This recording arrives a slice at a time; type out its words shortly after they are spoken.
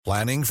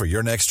Planning for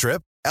your next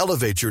trip?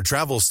 Elevate your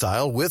travel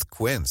style with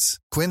Quince.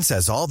 Quince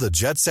has all the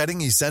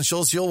jet-setting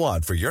essentials you'll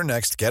want for your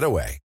next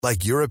getaway,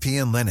 like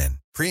European linen,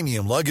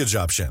 premium luggage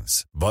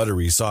options,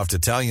 buttery soft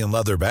Italian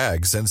leather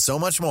bags, and so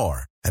much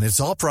more. And it's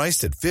all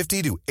priced at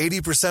 50 to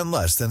 80%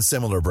 less than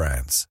similar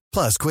brands.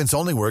 Plus, Quince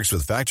only works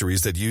with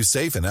factories that use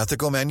safe and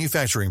ethical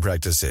manufacturing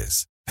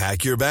practices.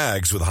 Pack your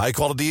bags with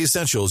high-quality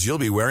essentials you'll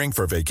be wearing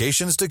for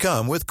vacations to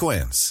come with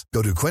Quince.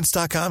 Go to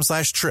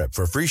quince.com/trip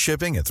for free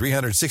shipping and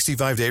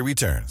 365-day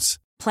returns.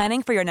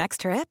 Planning for your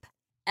next trip?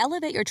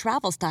 Elevate your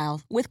travel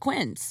style with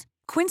Quince.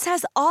 Quince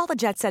has all the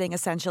jet-setting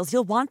essentials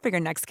you'll want for your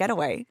next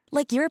getaway,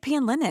 like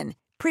European linen,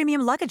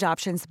 premium luggage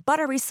options,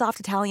 buttery soft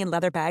Italian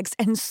leather bags,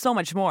 and so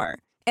much more.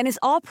 And is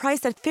all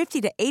priced at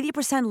 50 to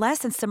 80% less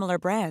than similar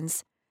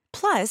brands.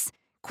 Plus,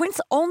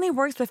 Quince only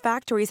works with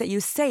factories that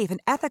use safe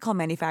and ethical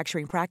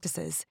manufacturing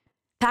practices.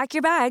 Pack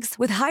your bags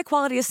with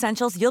high-quality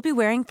essentials you'll be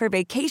wearing for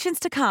vacations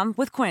to come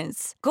with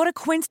Quince. Go to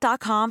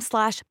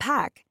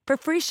quince.com/pack for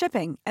free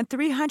shipping and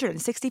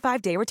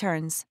 365-day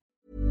returns.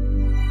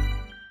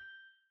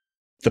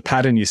 The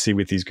pattern you see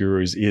with these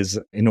gurus is,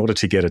 in order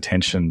to get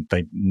attention,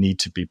 they need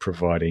to be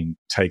providing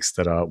takes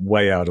that are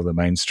way out of the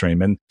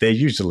mainstream, and they're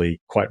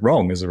usually quite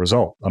wrong as a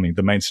result. I mean,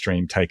 the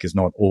mainstream take is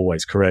not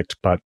always correct,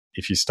 but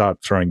if you start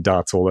throwing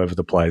darts all over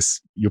the place,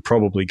 you're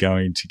probably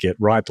going to get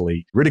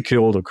rightly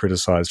ridiculed or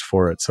criticized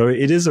for it. So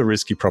it is a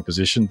risky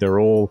proposition. They're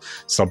all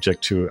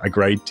subject to a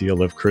great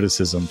deal of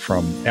criticism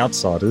from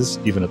outsiders.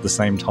 Even at the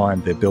same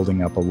time, they're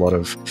building up a lot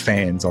of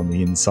fans on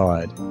the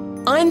inside.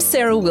 I'm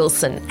Sarah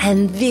Wilson,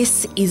 and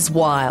this is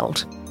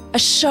Wild, a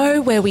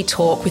show where we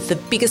talk with the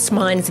biggest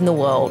minds in the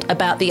world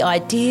about the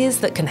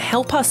ideas that can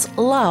help us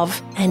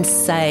love and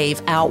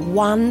save our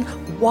one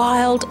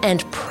wild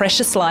and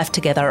precious life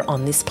together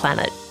on this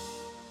planet.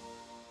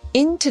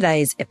 In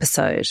today's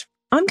episode,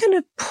 I'm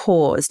going to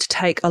pause to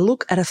take a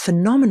look at a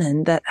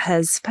phenomenon that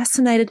has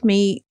fascinated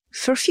me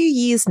for a few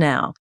years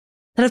now,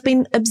 that I've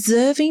been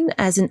observing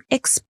as an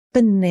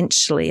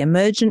exponentially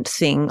emergent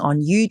thing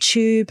on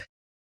YouTube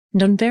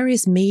and on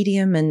various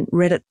Medium and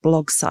Reddit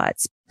blog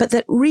sites, but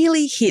that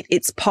really hit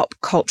its pop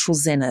cultural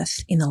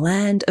zenith in the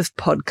land of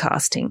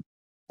podcasting.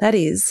 That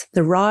is,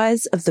 the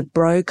rise of the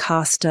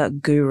broadcaster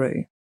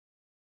guru.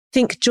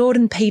 Think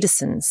Jordan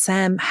Peterson,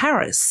 Sam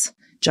Harris,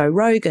 Joe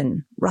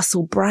Rogan,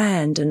 Russell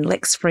Brand, and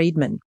Lex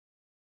Fridman.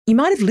 You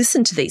might have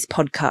listened to these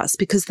podcasts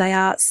because they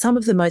are some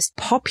of the most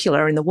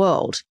popular in the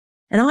world.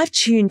 And I've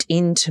tuned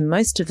in to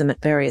most of them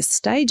at various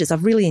stages.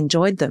 I've really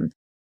enjoyed them.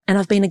 And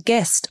I've been a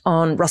guest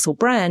on Russell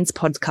Brand's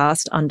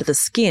podcast, Under the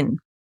Skin.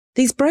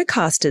 These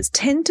broadcasters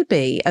tend to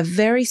be a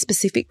very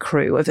specific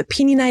crew of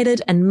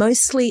opinionated and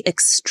mostly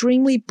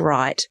extremely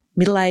bright,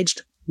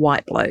 middle-aged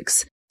white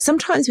blokes,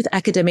 sometimes with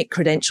academic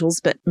credentials,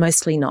 but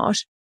mostly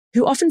not,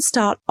 who often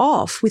start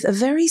off with a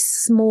very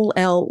small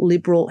L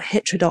liberal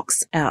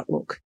heterodox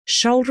outlook,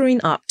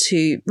 shouldering up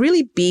to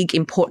really big,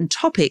 important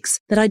topics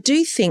that I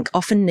do think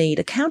often need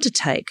a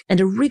countertake and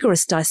a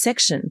rigorous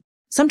dissection,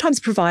 sometimes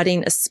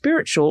providing a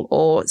spiritual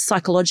or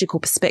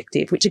psychological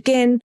perspective, which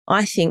again,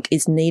 I think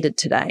is needed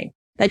today.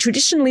 They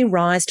traditionally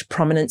rise to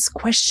prominence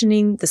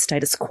questioning the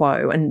status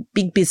quo and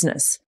big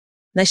business.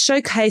 They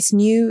showcase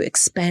new,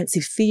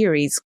 expansive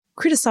theories,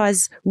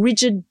 criticize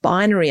rigid,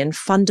 binary and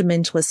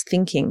fundamentalist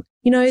thinking.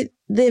 You know,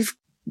 they've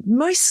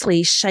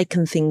mostly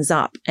shaken things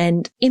up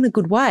and in a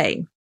good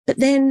way. But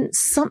then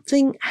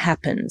something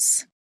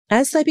happens.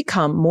 As they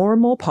become more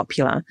and more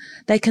popular,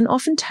 they can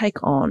often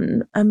take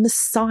on a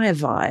messiah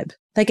vibe.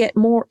 They get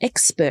more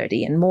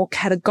experty and more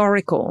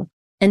categorical.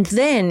 And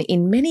then,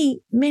 in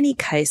many, many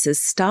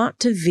cases, start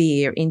to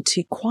veer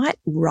into quite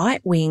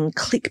right-wing,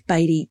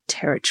 clickbaity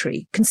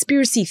territory,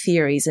 conspiracy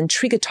theories and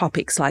trigger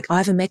topics like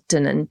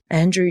ivermectin and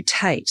Andrew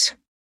Tate.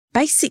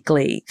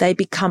 Basically, they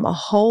become a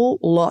whole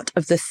lot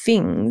of the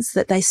things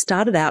that they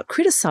started out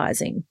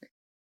criticising.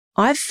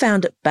 I've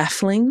found it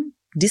baffling,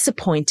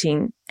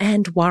 disappointing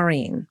and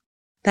worrying.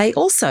 They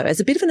also,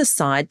 as a bit of an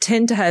aside,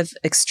 tend to have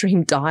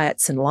extreme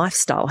diets and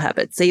lifestyle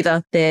habits.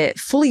 Either they're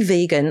fully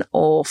vegan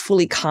or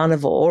fully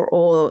carnivore,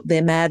 or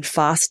they're mad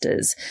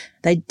fasters.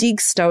 They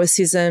dig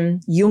stoicism,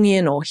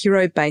 Jungian or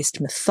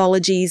hero-based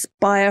mythologies,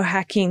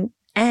 biohacking,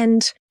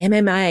 and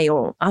MMA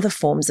or other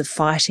forms of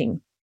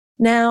fighting.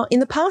 Now, in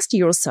the past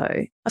year or so,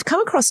 I've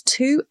come across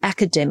two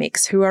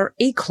academics who are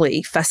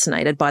equally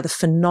fascinated by the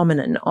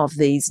phenomenon of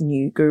these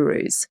new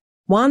gurus.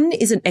 One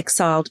is an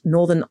exiled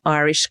Northern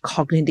Irish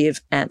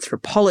cognitive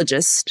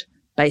anthropologist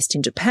based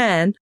in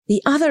Japan.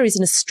 The other is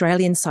an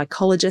Australian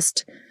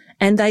psychologist,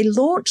 and they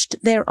launched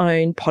their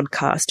own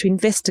podcast to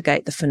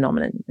investigate the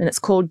phenomenon, and it's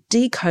called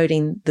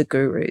Decoding the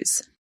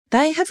Gurus.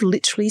 They have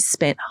literally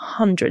spent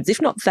hundreds,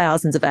 if not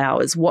thousands of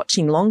hours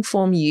watching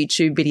long-form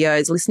YouTube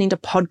videos, listening to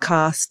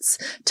podcasts,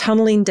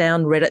 tunneling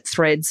down Reddit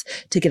threads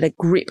to get a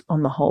grip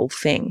on the whole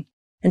thing.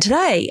 And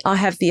today I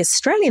have the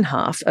Australian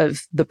half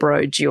of the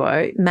bro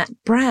duo, Matt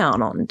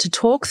Brown, on to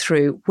talk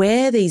through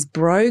where these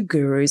bro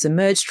gurus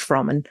emerged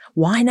from and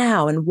why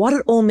now and what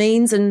it all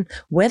means and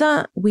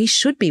whether we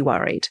should be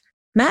worried.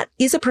 Matt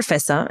is a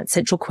professor at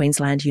Central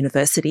Queensland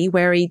University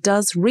where he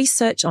does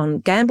research on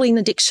gambling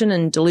addiction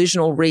and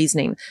delusional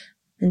reasoning.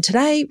 And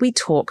today we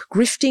talk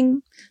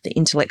grifting, the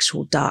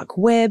intellectual dark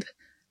web,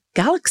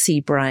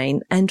 galaxy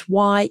brain, and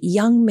why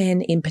young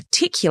men in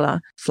particular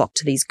flock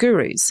to these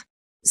gurus.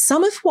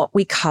 Some of what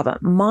we cover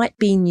might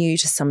be new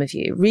to some of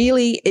you.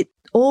 Really, it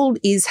all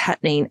is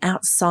happening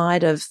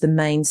outside of the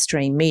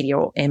mainstream media,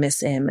 or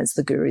MSM as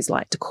the gurus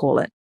like to call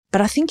it. But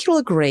I think you'll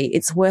agree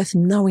it's worth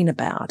knowing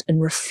about and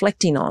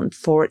reflecting on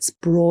for its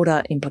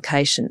broader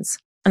implications.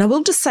 And I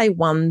will just say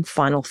one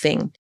final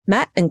thing.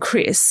 Matt and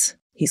Chris,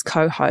 his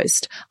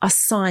co-host, are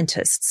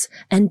scientists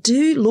and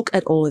do look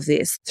at all of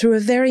this through a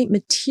very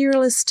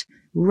materialist,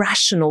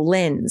 rational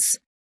lens.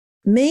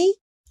 Me,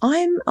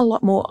 I'm a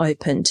lot more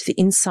open to the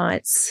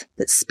insights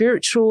that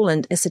spiritual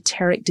and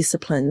esoteric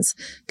disciplines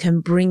can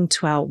bring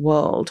to our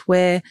world,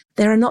 where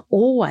there are not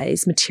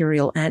always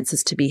material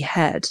answers to be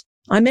had.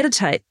 I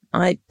meditate,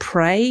 I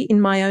pray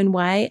in my own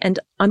way, and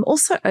I'm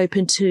also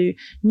open to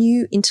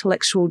new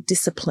intellectual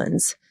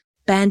disciplines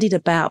bandied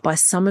about by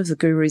some of the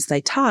gurus they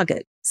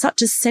target,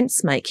 such as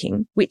sense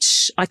making,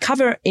 which I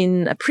cover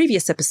in a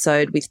previous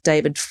episode with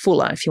David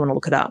Fuller, if you want to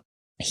look it up.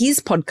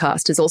 His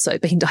podcast has also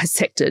been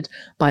dissected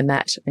by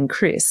Matt and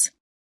Chris.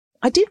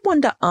 I did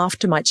wonder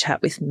after my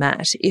chat with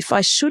Matt if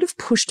I should have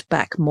pushed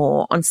back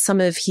more on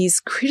some of his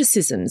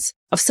criticisms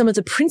of some of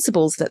the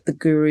principles that the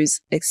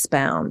gurus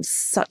expound,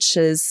 such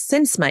as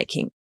sense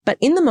making. But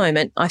in the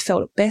moment, I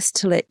felt it best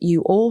to let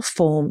you all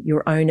form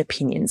your own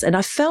opinions, and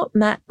I felt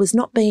Matt was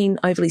not being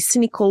overly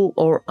cynical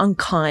or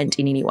unkind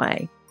in any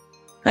way.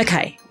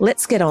 Okay,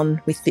 let's get on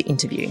with the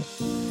interview.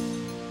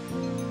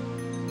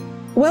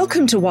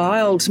 Welcome to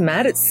Wild,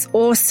 Matt. It's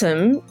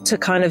awesome to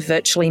kind of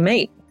virtually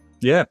meet.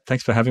 Yeah,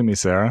 thanks for having me,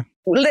 Sarah.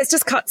 Let's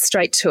just cut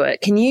straight to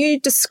it. Can you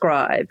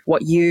describe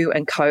what you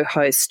and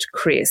co-host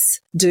Chris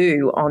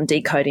do on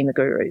Decoding the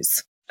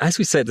Gurus? As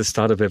we say at the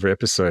start of every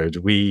episode,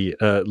 we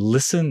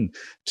listen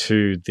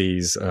to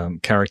these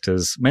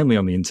characters, mainly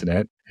on the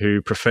internet,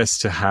 who profess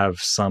to have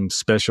some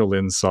special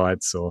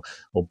insights or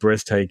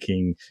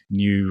breathtaking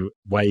new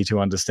way to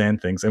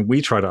understand things. And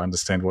we try to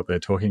understand what they're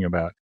talking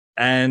about.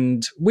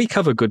 And we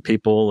cover good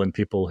people and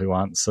people who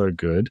aren't so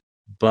good.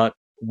 But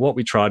what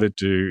we try to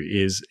do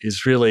is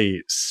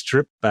really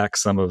strip back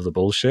some of the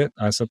bullshit,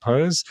 I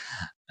suppose,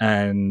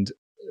 and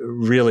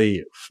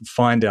really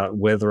find out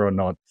whether or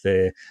not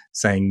they're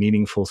saying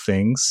meaningful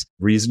things,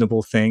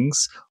 reasonable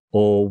things,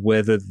 or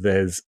whether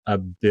there's a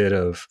bit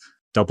of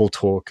double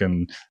talk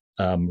and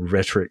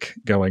rhetoric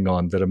going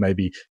on that are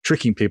maybe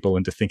tricking people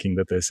into thinking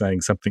that they're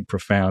saying something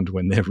profound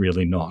when they're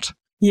really not.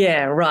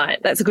 Yeah, right.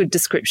 That's a good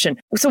description.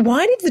 So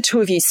why did the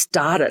two of you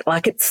start it?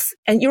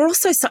 And you're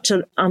also such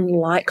an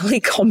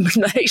unlikely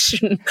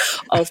combination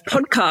of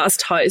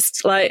podcast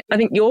hosts. Like, I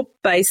think you're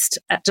based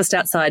just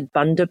outside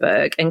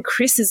Bundaberg and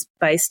Chris is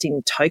based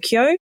in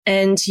Tokyo,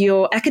 and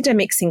you're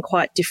academics in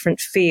quite different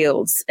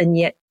fields, and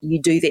yet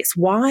you do this.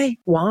 Why?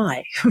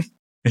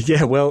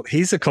 Yeah, well,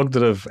 he's a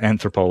cognitive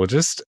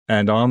anthropologist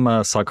and I'm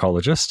a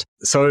psychologist.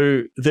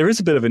 So there is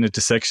a bit of an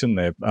intersection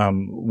there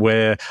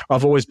where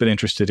I've always been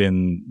interested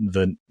in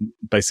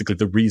basically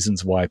the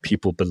reasons why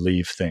people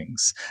believe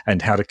things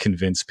and how to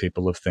convince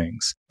people of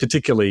things,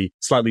 particularly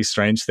slightly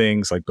strange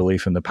things like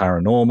belief in the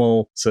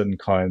paranormal, certain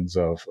kinds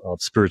of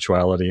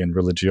spirituality and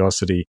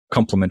religiosity,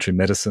 complementary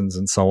medicines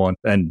and so on,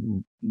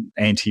 and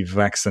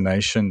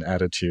anti-vaccination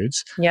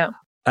attitudes. Yeah.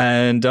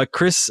 And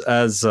Chris,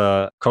 as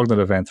a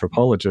cognitive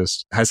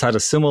anthropologist, has had a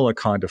similar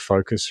kind of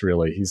focus,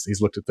 really. He's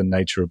looked at the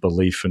nature of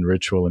belief and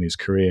ritual in his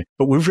career.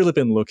 But we've really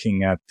been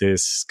looking at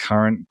this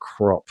current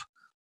crop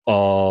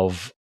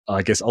of,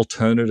 I guess,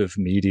 alternative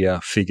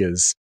media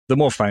figures. The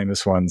more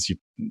famous ones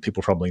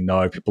people probably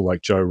know, people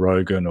like Joe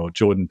Rogan or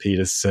Jordan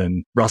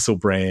Peterson, Russell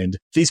Brand,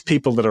 these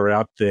people that are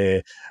out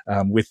there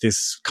with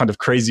this kind of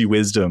crazy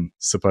wisdom,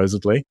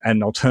 supposedly,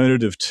 an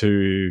alternative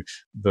to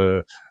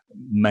the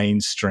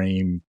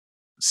mainstream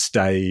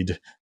staid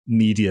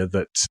media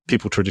that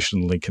people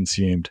traditionally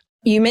consumed.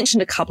 You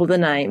mentioned a couple of the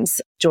names,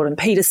 Jordan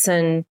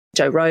Peterson,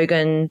 Joe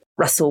Rogan,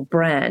 Russell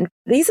Brand.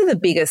 These are the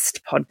biggest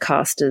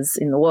podcasters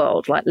in the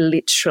world, like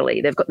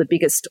literally. They've got the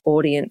biggest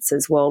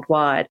audiences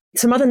worldwide.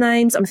 Some other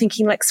names, I'm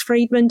thinking Lex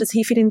Fridman, does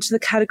he fit into the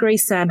category?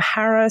 Sam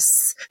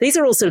Harris. These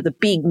are all sort of the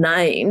big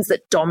names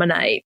that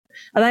dominate.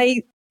 Are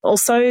they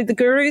also the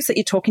gurus that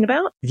you're talking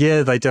about?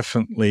 Yeah, they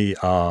definitely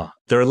are.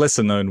 There are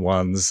lesser known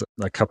ones,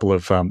 a couple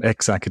of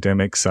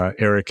ex-academics,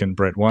 Eric and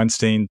Brett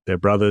Weinstein, they're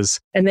brothers.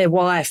 And their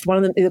wife, one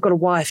of them, they've got a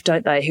wife,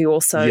 don't they, who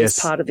also is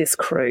part of this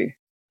crew.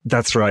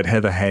 That's right,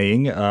 Heather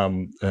Haying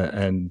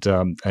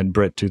and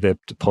Brett do their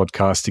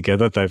podcast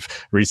together. They've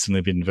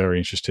recently been very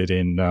interested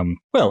in,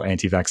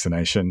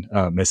 anti-vaccination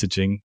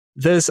messaging.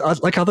 There's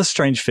like other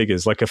strange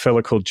figures, like a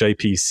fellow called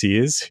JP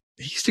Sears.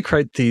 He used to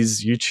create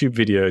these YouTube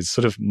videos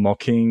sort of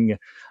mocking,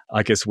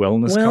 I guess,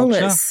 wellness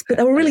culture. But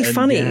they were really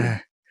funny.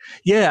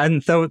 Yeah,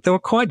 and they were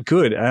quite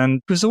good. And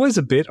it was always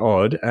a bit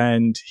odd.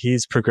 And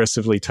he's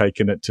progressively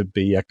taken it to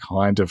be a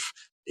kind of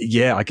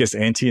yeah, I guess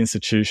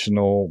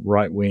anti-institutional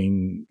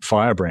right-wing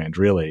firebrand,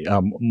 really,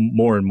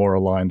 more and more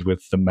aligned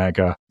with the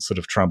MAGA sort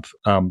of Trump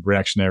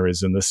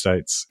reactionaries in the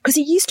States. Because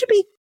he used to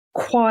be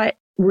quite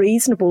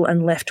reasonable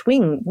and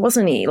left-wing,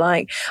 wasn't he?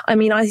 I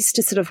used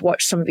to sort of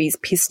watch some of his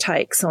piss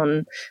takes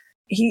on,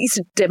 he used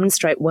to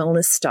demonstrate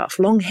wellness stuff.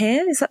 Long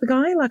hair, is that the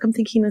guy? I'm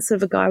thinking of sort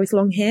of a guy with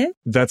long hair.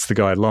 That's the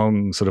guy,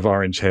 long sort of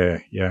orange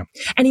hair, yeah.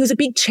 And he was a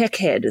big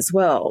Checkhead as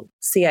well,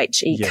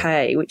 Chek,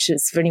 yeah. Which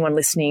is, for anyone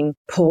listening,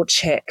 Paul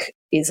Chek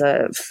is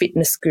a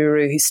fitness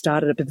guru who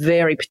started a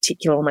very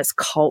particular, almost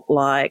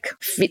cult-like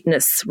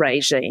fitness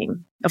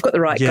regime. I've got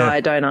the right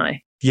guy, don't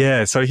I?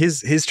 Yeah, so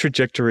his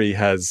trajectory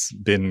has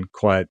been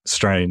quite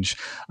strange.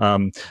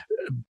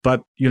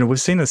 But, we've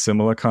seen a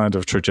similar kind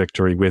of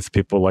trajectory with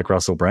people like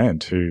Russell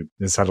Brand, who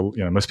has had,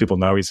 most people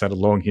know he's had a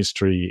long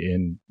history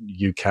in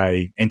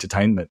UK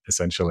entertainment,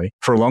 essentially.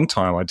 For a long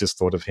time, I just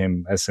thought of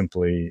him as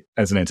simply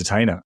as an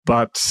entertainer.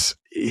 But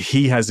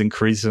he has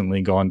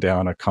increasingly gone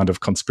down a kind of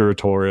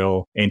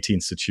conspiratorial,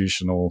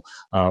 anti-institutional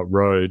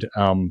road.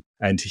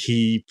 And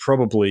he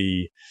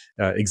probably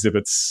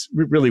exhibits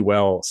really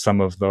well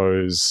some of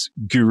those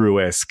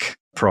guru-esque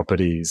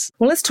properties.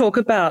 Well, let's talk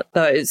about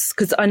those,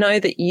 because I know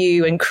that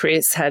you and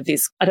Chris have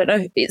this, I don't know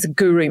if it's a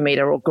guru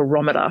meter or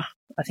gurometer.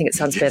 I think it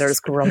sounds better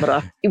as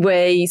gurometer,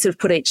 where you sort of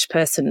put each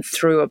person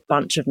through a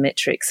bunch of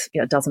metrics,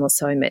 a dozen or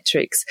so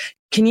metrics.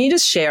 Can you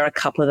just share a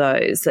couple of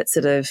those that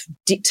sort of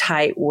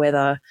dictate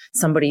whether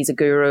somebody's a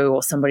guru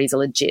or somebody's a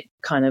legit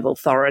kind of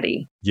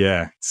authority?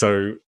 Yeah.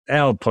 So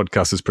our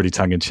podcast is pretty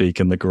tongue-in-cheek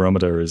and the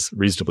gurometer is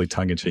reasonably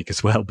tongue-in-cheek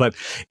as well. But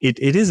it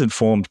is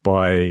informed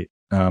by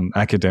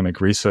academic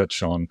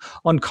research on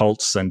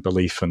cults and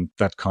belief and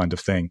that kind of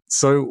thing.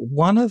 So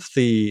one of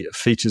the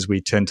features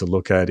we tend to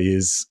look at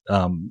is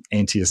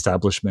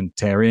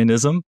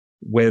anti-establishmentarianism,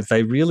 where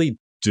they really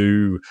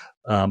do,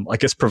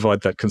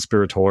 provide that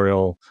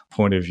conspiratorial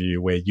point of view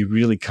where you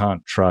really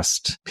can't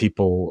trust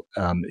people.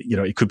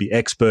 It could be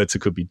experts,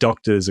 it could be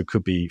doctors, it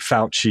could be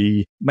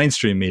Fauci,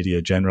 mainstream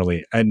media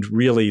generally. And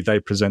really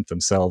they present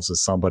themselves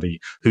as somebody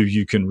who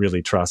you can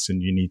really trust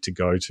and you need to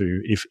go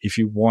to if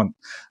you want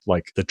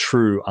the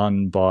true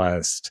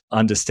unbiased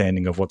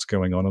understanding of what's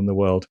going on in the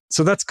world.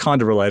 So that's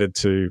kind of related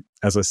to,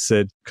 as I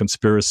said,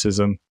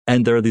 conspiracism.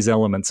 And there are these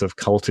elements of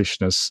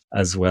cultishness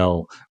as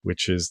well,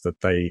 which is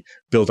that they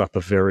build up a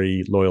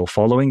very loyal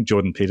following.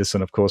 Jordan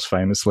Peterson, of course,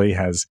 famously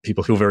has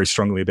people who feel very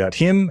strongly about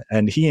him.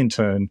 And he, in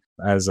turn,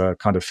 as a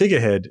kind of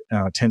figurehead,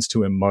 tends to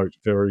emote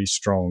very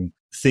strong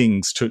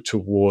things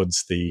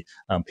towards the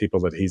people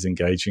that he's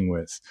engaging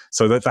with.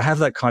 So that they have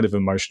that kind of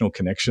emotional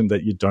connection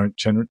that you don't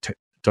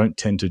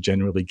tend to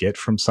generally get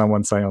from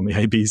someone, say, on the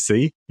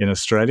ABC in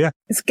Australia.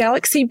 Is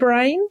galaxy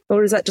brain,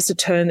 or is that just a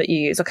term that you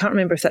use? I can't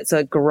remember if that's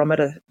a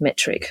gurometer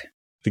metric.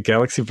 The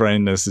galaxy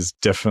brainness is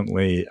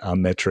definitely a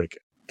metric.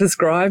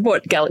 Describe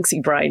what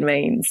galaxy brain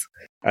means.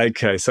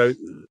 Okay, so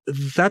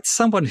that's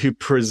someone who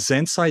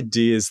presents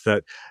ideas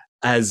that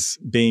as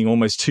being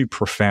almost too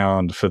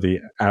profound for the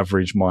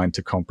average mind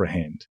to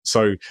comprehend.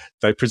 So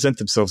they present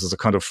themselves as a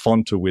kind of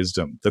font of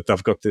wisdom, that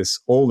they've got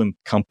this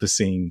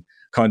all-encompassing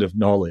kind of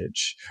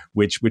knowledge,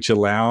 which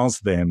allows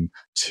them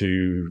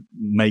to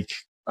make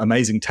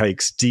amazing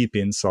takes, deep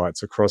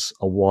insights across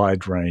a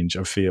wide range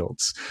of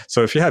fields.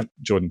 So if you have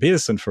Jordan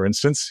Peterson, for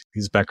instance,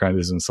 his background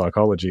is in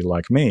psychology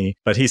like me,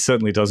 but he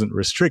certainly doesn't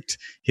restrict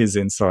his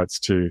insights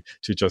to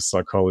just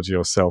psychology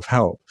or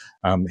self-help.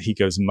 He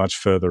goes much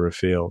further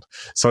afield.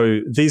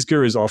 So these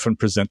gurus often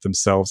present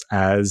themselves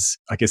as,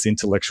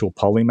 intellectual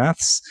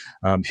polymaths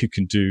who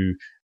can do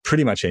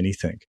pretty much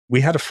anything.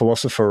 We had a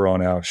philosopher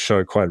on our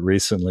show quite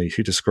recently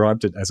who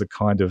described it as a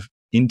kind of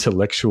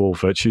intellectual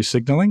virtue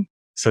signaling.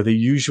 So the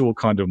usual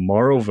kind of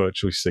moral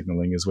virtue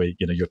signaling is where,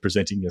 you're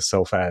presenting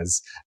yourself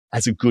as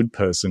a good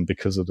person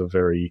because of the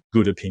very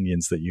good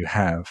opinions that you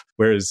have.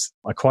 Whereas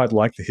I quite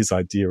like his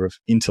idea of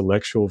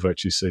intellectual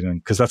virtue signaling,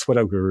 because that's what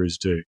our gurus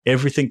do.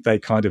 Everything they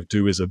kind of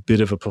do is a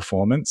bit of a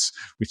performance,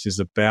 which is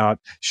about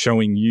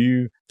showing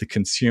you, the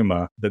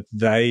consumer, that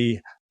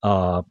they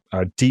are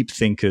deep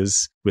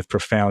thinkers with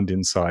profound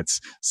insights,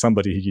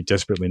 somebody who you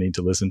desperately need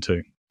to listen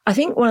to. I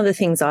think one of the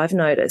things I've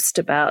noticed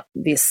about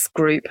this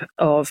group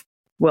of,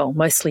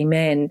 mostly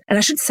men, and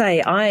I should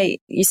say I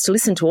used to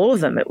listen to all of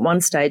them at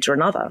one stage or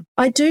another,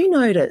 I do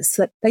notice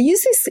that they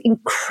use this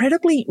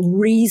incredibly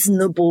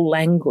reasonable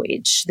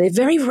language. They're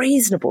very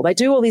reasonable. They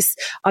do all this,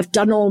 I've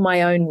done all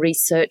my own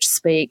research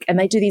speak, and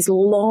they do these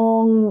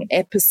long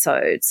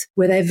episodes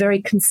where they're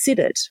very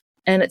considered.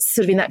 And it's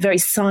sort of in that very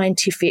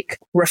scientific,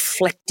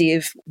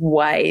 reflective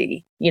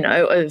way,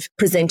 of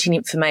presenting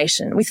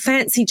information with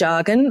fancy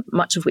jargon,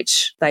 much of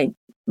which they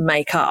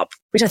make up,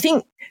 which I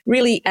think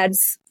really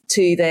adds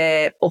to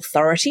their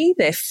authority,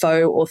 their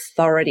faux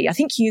authority. I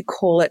think you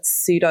call it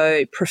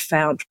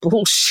pseudo-profound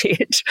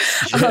bullshit,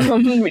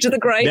 which is a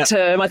great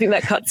term. I think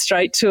that cuts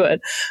straight to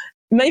it.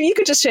 Maybe you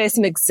could just share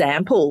some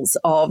examples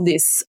of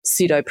this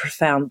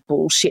pseudo-profound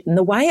bullshit and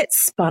the way it's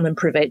spun and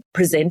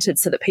presented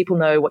so that people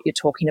know what you're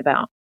talking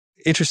about.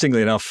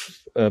 interestingly enough,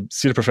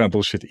 pseudo-profound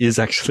bullshit is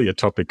actually a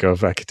topic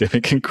of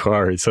academic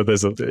inquiry. So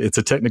it's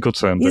a technical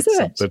term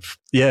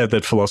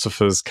that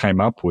philosophers came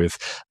up with.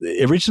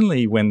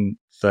 Originally, when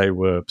they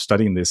were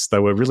studying this, they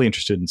were really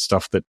interested in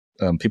stuff that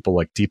people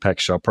like Deepak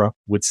Chopra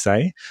would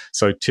say.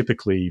 So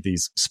typically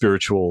these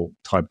spiritual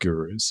type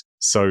gurus.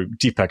 So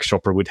Deepak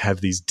Chopra would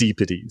have these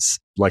deepities,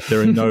 like there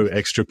are no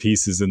extra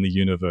pieces in the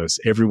universe.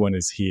 Everyone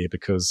is here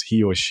because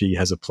he or she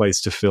has a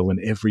place to fill,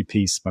 and every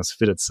piece must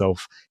fit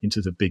itself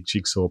into the big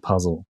jigsaw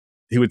puzzle.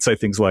 He would say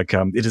things like,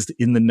 it is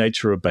in the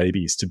nature of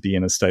babies to be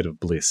in a state of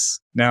bliss.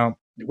 Now,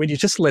 when you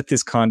just let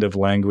this kind of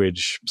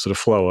language sort of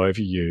flow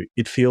over you,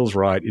 it feels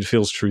right. It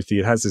feels truthy.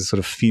 It has this sort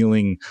of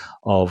feeling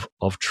of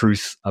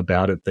truth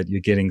about it, that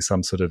you're getting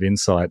some sort of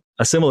insight.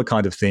 A similar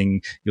kind of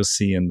thing you'll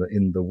see in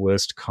the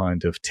worst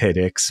kind of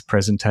TEDx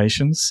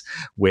presentations,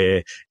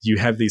 where you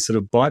have these sort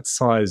of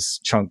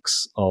bite-sized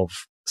chunks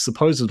of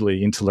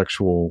supposedly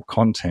intellectual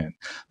content,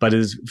 but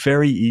is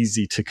very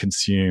easy to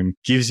consume,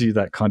 gives you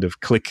that kind of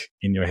click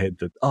in your head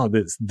that, oh,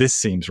 this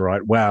seems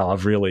right. Wow,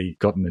 I've really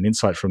gotten an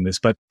insight from this,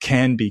 but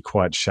can be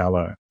quite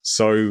shallow.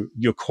 So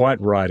you're quite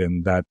right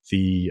in that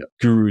the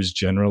gurus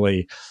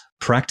generally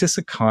practice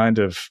a kind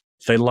of,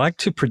 they like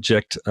to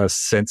project a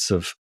sense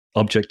of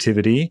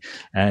objectivity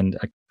and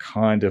a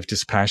kind of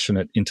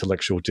dispassionate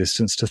intellectual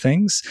distance to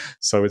things.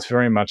 So it's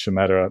very much a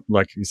matter of,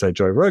 like you say,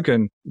 Joe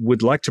Rogan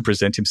would like to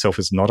present himself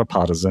as not a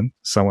partisan,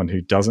 someone who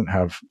doesn't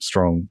have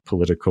strong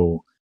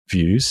political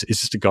views.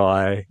 It's just a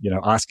guy,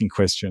 asking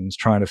questions,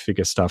 trying to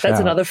figure stuff out.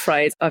 That's another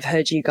phrase I've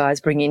heard you guys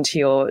bring into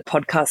your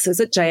podcast. Is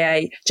it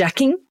JA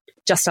jacking?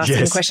 Just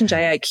asking a question,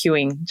 JA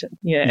queuing.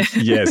 Yeah.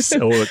 Yes,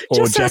 or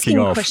jacking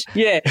off.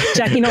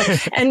 Jacking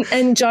off.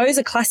 And Joe's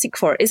a classic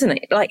for it, isn't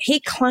it? Like, he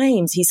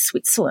claims he's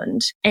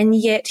Switzerland, and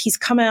yet he's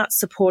come out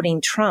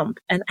supporting Trump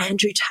and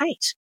Andrew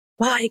Tate.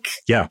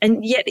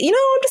 And yet,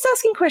 I'm just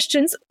asking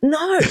questions.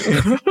 No.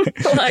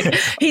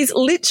 He's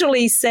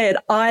literally said,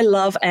 I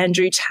love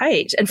Andrew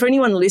Tate. And for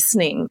anyone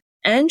listening,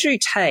 Andrew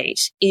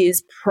Tate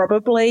is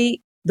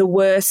probably the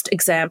worst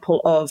example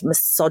of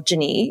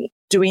misogyny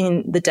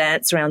doing the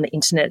dance around the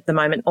internet at the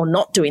moment, or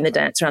not doing the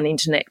dance around the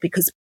internet,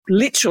 because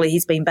literally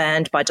he's been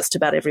banned by just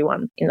about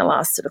everyone in the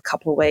last sort of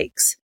couple of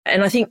weeks.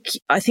 And I think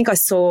I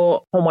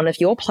saw on one of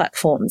your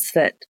platforms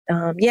that,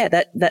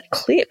 that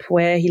clip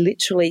where he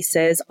literally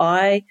says,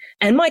 I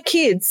and my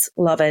kids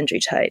love Andrew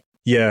Tate.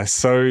 Yeah,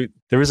 so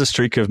there is a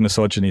streak of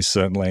misogyny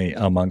certainly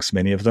amongst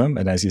many of them,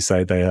 and as you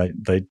say,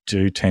 they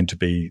do tend to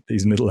be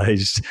these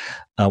middle-aged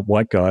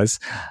white guys.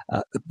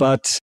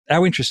 But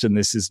our interest in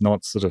this is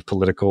not sort of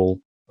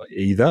political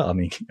either. I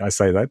mean, I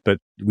say that, but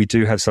we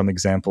do have some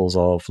examples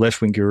of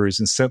left-wing gurus,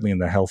 and certainly in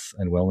the health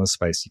and wellness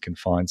space, you can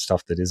find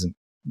stuff that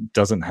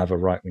doesn't have a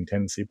right-wing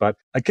tendency. But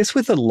I guess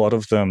with a lot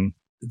of them,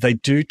 they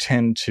do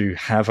tend to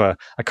have a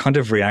kind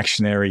of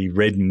reactionary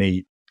red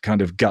meat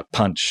kind of gut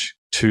punch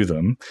to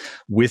them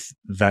with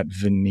that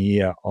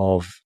veneer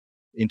of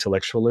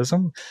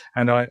intellectualism.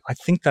 And I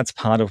think that's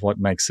part of what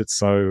makes it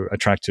so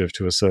attractive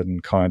to a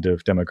certain kind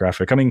of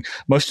demographic. I mean,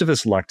 most of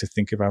us like to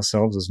think of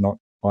ourselves as not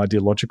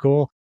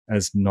ideological,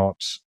 as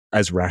not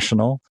as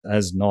rational,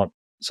 as not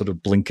sort of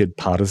blinkered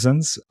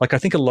partisans. Like, I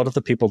think a lot of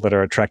the people that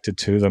are attracted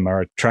to them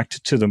are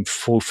attracted to them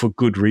for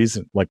good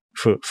reason, like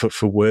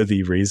for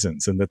worthy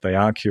reasons, and that they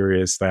are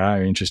curious, they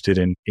are interested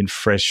in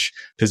fresh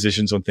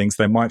positions on things.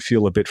 They might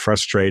feel a bit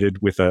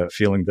frustrated with a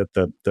feeling that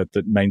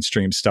the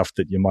mainstream stuff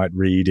that you might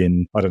read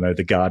in, I don't know,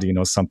 The Guardian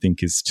or something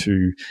is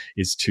too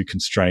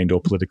constrained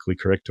or politically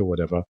correct or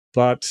whatever.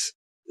 But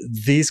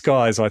these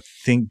guys, I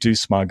think, do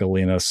smuggle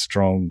in a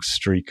strong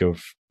streak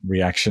of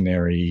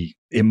reactionary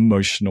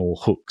emotional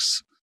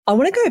hooks. I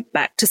want to go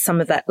back to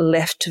some of that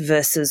left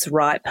versus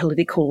right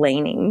political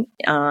leaning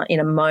in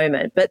a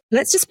moment, but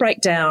let's just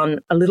break down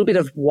a little bit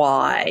of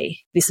why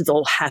this has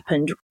all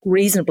happened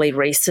reasonably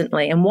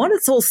recently and what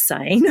it's all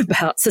saying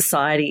about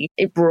society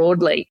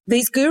broadly.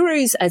 These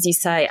gurus, as you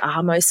say,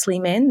 are mostly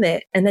men,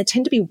 and they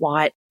tend to be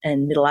white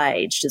and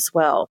middle-aged as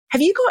well.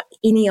 Have you got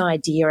any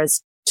idea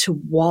as to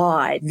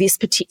why this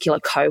particular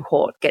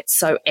cohort gets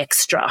so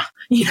extra,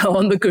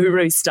 on the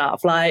guru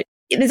stuff? Like,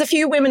 there's a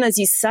few women, as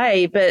you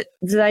say, but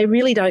they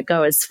really don't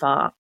go as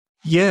far.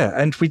 Yeah,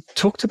 and we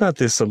talked about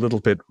this a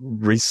little bit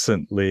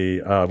recently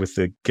with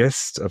a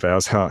guest of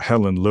ours,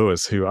 Helen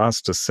Lewis, who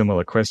asked a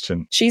similar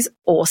question. She's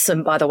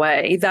awesome, by the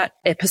way. That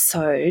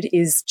episode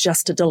is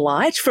just a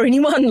delight for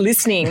anyone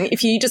listening.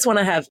 If you just want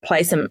to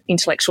play some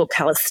intellectual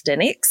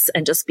calisthenics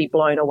and just be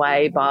blown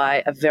away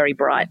by a very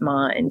bright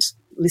mind,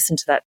 listen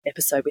to that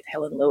episode with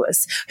Helen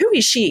Lewis. Who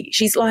is she?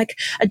 She's like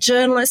a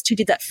journalist who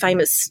did that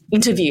famous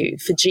interview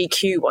for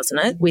GQ,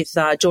 wasn't it, with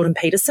Jordan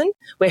Peterson,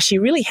 where she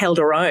really held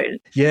her own.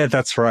 Yeah,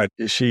 that's right.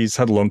 She's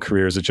had a long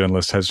career as a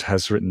journalist,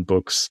 has written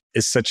books,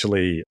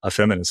 essentially a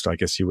feminist, I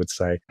guess you would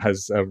say,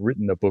 has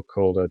written a book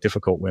called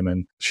Difficult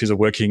Women. She's a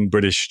working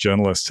British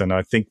journalist, and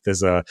I think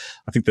there's a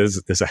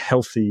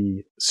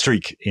healthy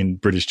streak in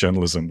British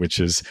journalism, which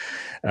is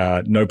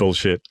no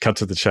bullshit, cut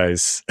to the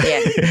chase.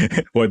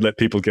 Yeah. Won't let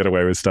people get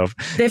away with stuff.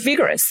 They're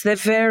vigorous. They're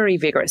very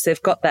vigorous.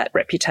 They've got that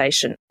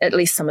reputation. At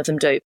least some of them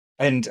do.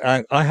 And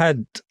I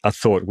had a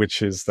thought,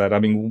 which is that, I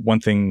mean, one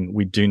thing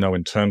we do know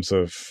in terms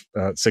of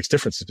sex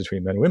differences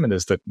between men and women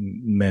is that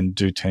men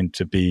do tend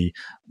to be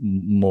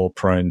more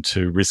prone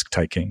to risk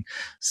taking.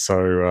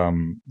 So,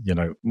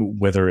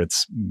 whether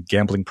it's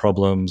gambling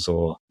problems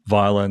or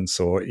violence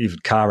or even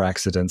car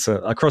accidents,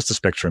 across the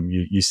spectrum,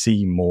 you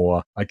see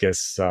more, I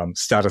guess,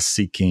 status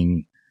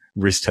seeking,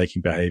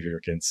 risk-taking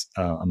behavior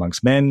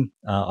amongst men.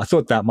 I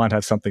thought that might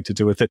have something to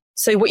do with it.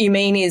 So what you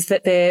mean is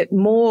that they're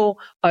more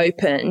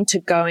open to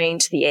going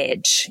to the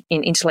edge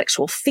in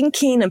intellectual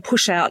thinking and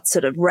push out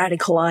sort of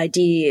radical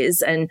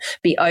ideas and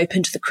be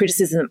open to the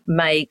criticism that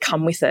may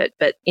come with it.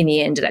 But in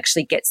the end, it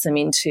actually gets them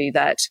into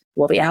that,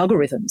 the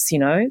algorithms,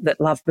 that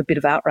love a bit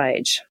of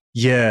outrage.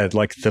 Yeah,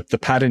 like the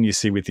pattern you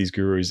see with these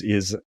gurus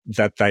is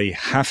that they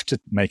have to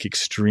make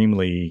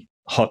extremely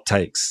hot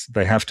takes.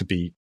 They have to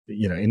be,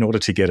 in order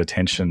to get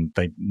attention,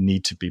 they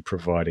need to be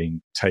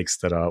providing takes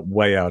that are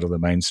way out of the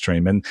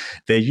mainstream. And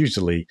they're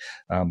usually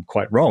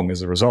quite wrong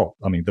as a result.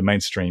 I mean, the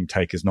mainstream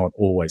take is not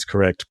always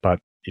correct, but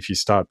if you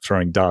start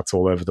throwing darts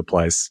all over the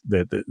place,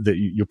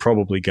 you're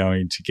probably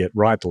going to get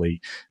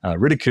rightly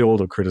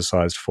ridiculed or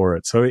criticized for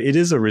it. So it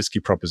is a risky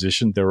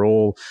proposition. They're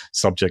all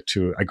subject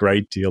to a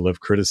great deal of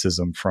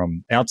criticism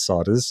from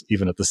outsiders.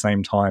 Even at the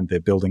same time, they're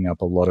building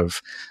up a lot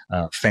of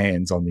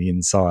fans on the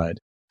inside.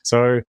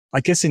 So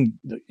I guess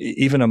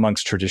even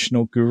amongst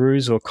traditional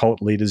gurus or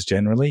cult leaders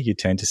generally, you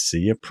tend to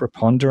see a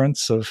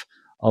preponderance of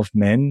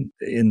men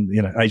in,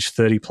 age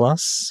 30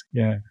 plus.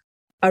 Yeah.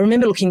 I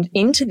remember looking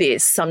into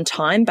this some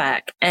time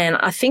back, and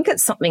I think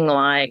it's something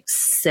like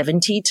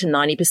 70 to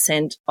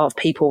 90% of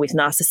people with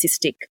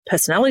narcissistic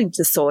personality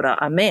disorder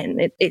are men.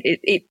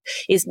 It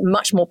is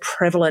much more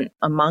prevalent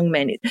among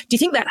men. Do you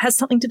think that has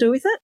something to do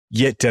with it?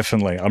 Yeah,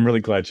 definitely. I'm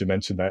really glad you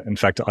mentioned that. In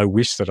fact, I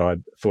wish that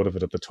I'd thought of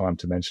it at the time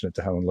to mention it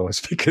to Helen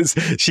Lewis, because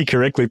she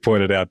correctly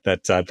pointed out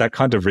that that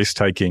kind of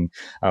risk-taking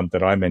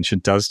that I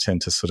mentioned does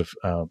tend to sort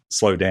of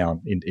slow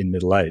down in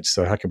middle age.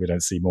 So how come we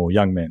don't see more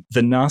young men? The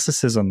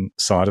narcissism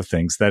side of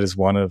things, that is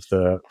one of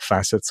the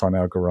facets on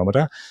our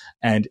Gurometer.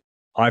 And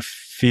I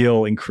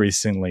feel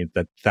increasingly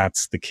that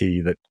that's the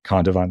key that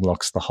kind of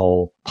unlocks the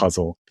whole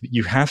puzzle.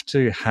 You have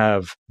to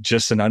have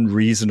just an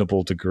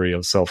unreasonable degree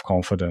of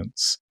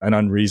self-confidence, an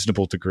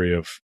unreasonable degree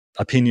of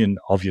opinion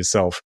of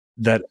yourself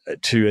that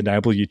to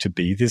enable you to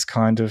be this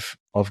kind of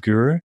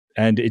guru.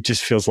 And it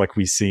just feels like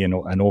we see an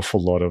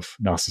awful lot of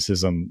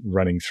narcissism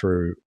running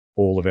through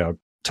all of our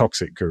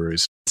toxic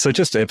gurus. So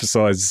just to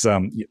emphasize,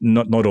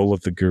 not all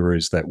of the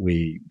gurus that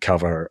we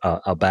cover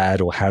are bad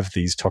or have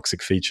these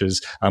toxic features.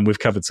 We've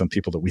covered some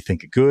people that we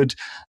think are good.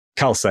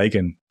 Carl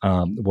Sagan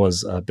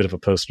was a bit of a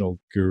personal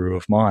guru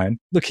of mine.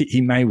 Look,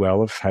 he may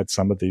well have had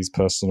some of these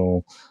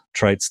personal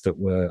traits that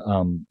were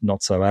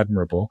not so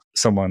admirable.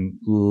 Someone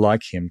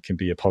like him can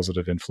be a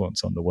positive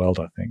influence on the world,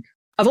 I think.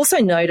 I've also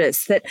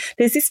noticed that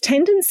there's this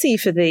tendency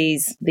for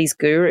these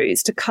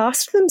gurus to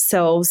cast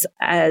themselves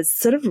as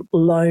sort of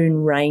lone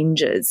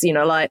rangers,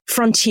 like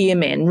frontier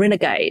men,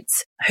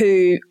 renegades,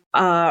 who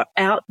are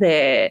out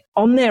there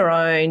on their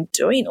own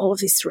doing all of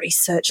this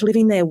research,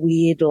 living their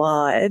weird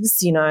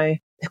lives,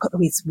 They've got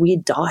these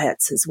weird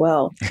diets as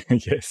well.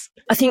 Yes.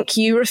 I think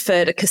you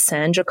refer to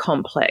Cassandra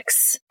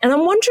complex, and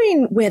I'm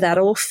wondering where that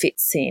all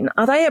fits in.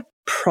 Are they a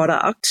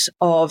product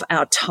of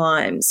our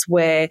times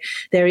where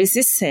there is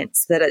this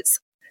sense that it's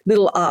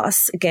little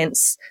us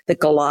against the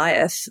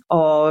Goliath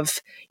of,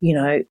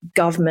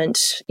 government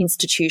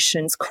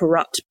institutions,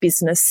 corrupt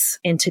business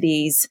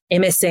entities,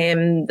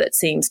 MSM that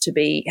seems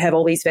to have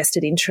all these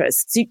vested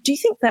interests? Do you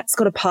think that's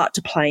got a part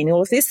to play in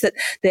all of this, that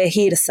they're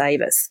here to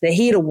save us, they're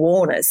here to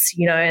warn us,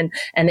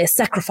 and they're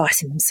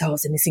sacrificing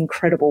themselves in this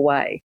incredible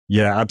way?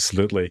 Yeah,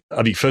 absolutely.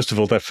 I mean, first of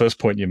all, that first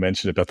point you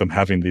mentioned about them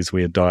having these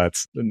weird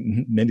diets,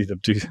 many of them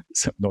do,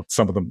 not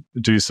some of them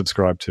do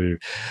subscribe to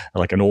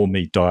like an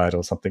all-meat diet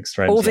or something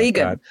strange. All like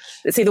vegan. That.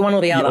 It's either one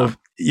or the other.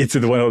 It's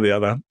either one or the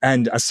other.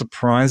 And a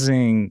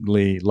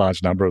surprisingly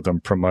large number of them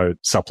promote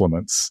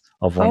supplements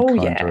of one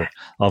kind or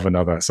of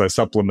another. So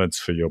supplements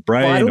for your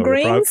brain.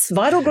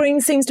 Vital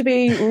Greens seems to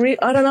be,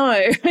 I don't know,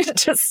 it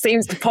just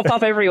seems to pop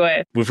up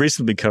everywhere. We've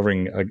recently been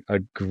covering a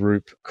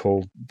group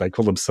they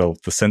call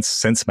themselves the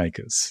Sense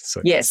Makers.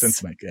 So yes.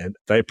 Sense Maker. And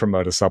they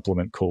promote a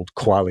supplement called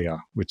Qualia,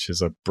 which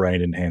is a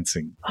brain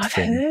enhancing I've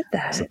thing, heard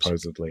that.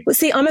 supposedly. Well,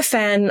 see, I'm a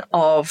fan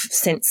of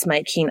sense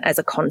making as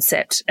a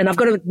concept, and I've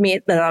got to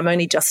admit that I'm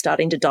only just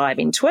starting to dive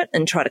into it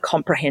and try to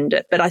comprehend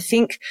it. But I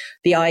think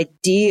the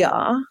idea,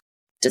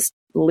 just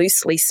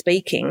loosely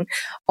speaking,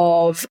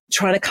 of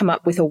trying to come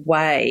up with a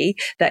way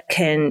that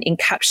can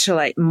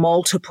encapsulate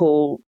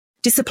multiple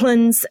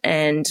disciplines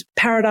and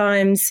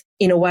paradigms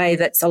in a way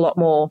that's a lot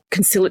more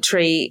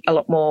conciliatory, a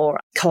lot more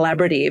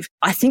collaborative.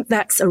 I think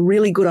that's a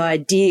really good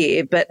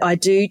idea, but I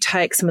do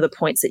take some of the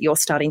points that you're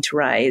starting to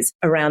raise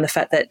around the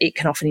fact that it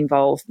can often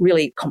involve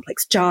really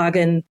complex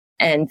jargon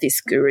and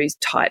this guru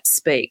type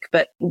speak.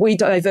 But we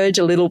diverge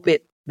a little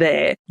bit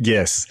there.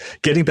 Yes.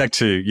 Getting back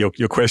to your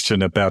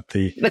question about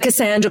the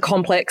Cassandra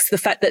complex, the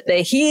fact that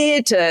they're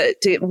here to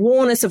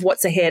warn us of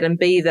what's ahead and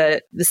be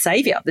the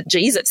savior, the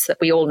Jesus that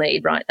we all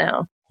need right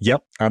now.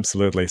 Yep,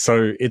 absolutely.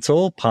 So it's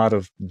all part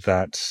of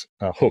that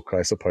hook,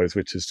 I suppose,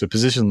 which is to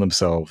position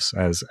themselves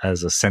as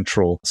a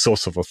central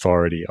source of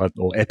authority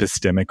or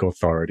epistemic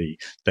authority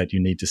that you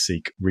need to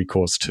seek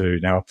recourse to.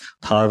 Now,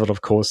 part of it,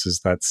 of course,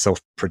 is that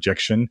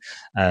self-projection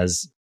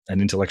as an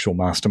intellectual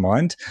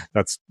mastermind.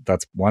 That's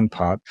one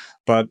part.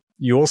 But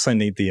you also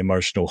need the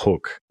emotional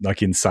hook.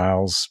 Like in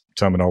sales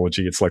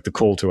terminology, it's like the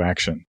call to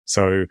action.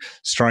 So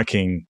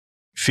striking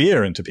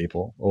fear into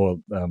people or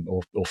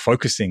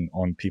focusing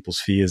on people's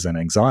fears and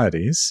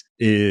anxieties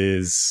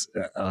is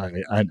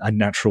a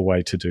natural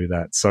way to do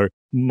that. So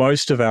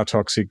most of our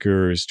toxic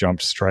gurus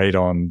jumped straight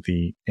on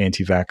the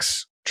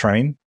anti-vax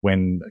train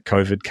when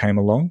COVID came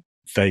along.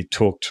 They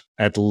talked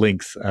at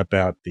length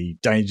about the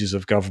dangers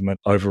of government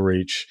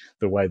overreach,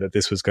 the way that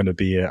this was going to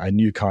be a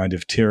new kind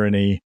of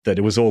tyranny, that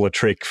it was all a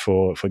trick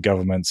for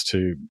governments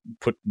to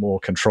put more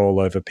control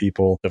over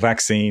people. The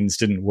vaccines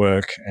didn't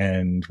work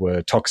and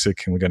were toxic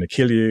and were going to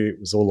kill you. It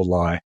was all a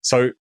lie.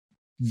 So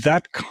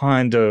that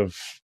kind of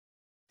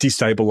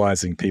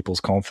destabilizing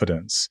people's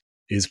confidence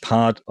is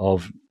part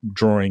of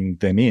drawing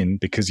them in,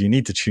 because you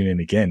need to tune in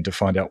again to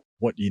find out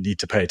what you need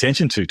to pay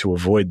attention to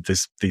avoid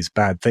these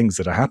bad things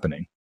that are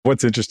happening.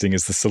 What's interesting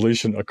is the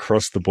solution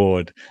across the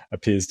board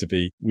appears to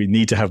be we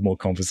need to have more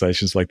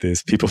conversations like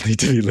this. People need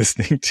to be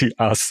listening to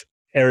us.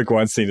 Eric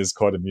Weinstein is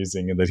quite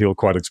amusing in that he'll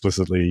quite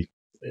explicitly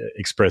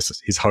express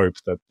his hope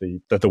that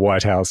the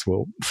White House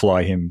will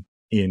fly him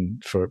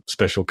in for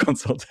special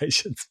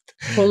consultations.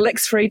 Well,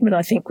 Lex Fridman,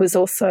 I think, was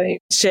also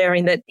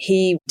sharing that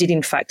he did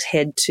in fact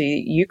head to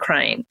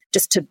Ukraine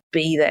just to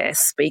be there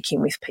speaking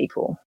with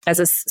people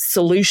as a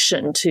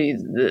solution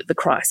to the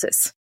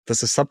crisis.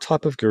 There's a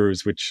subtype of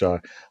gurus which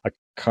are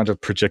kind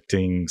of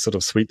projecting sort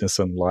of sweetness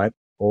and light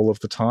all of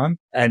the time.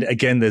 And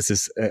again,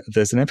 there's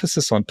an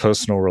emphasis on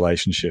personal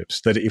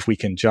relationships, that if we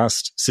can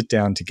just sit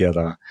down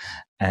together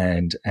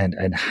and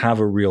have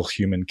a real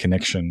human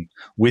connection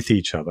with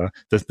each other,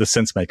 the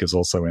sense makers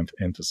also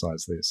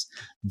emphasize this,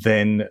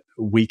 then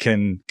we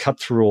can cut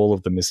through all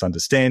of the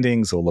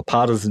misunderstandings, all the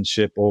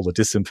partisanship, all the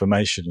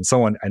disinformation and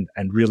so on,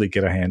 and really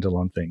get a handle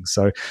on things.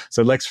 So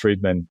Lex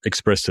Fridman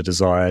expressed a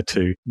desire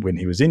to, when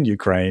he was in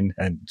Ukraine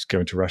and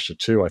going to Russia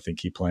too, I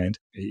think he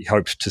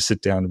hoped to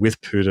sit down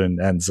with Putin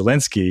and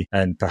Zelensky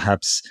and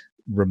perhaps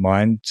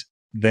remind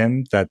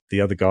them that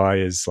the other guy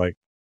is like,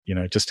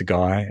 just a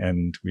guy,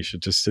 and we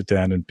should just sit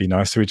down and be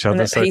nice to each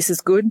other. And that peace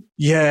is good?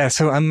 Yeah,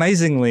 so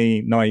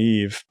amazingly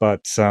naive,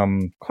 but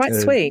quite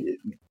sweet.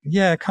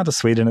 Yeah, kind of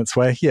sweet in its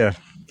way, yeah.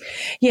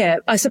 Yeah,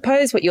 I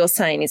suppose what you're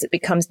saying is it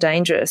becomes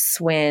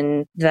dangerous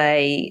when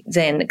they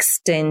then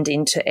extend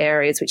into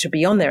areas which are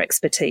beyond their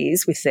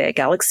expertise with their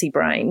galaxy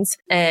brains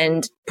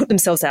and put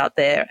themselves out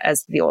there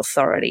as the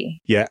authority.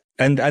 Yeah,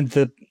 and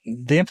the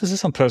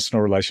emphasis on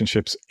personal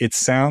relationships, it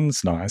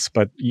sounds nice,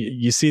 but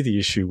you see the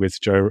issue with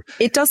Joe.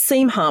 It does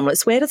seem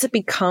harmless. Where does it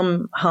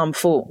become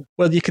harmful?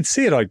 Well, you can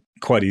see it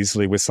quite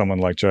easily with someone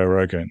like Joe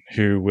Rogan,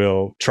 who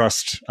will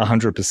trust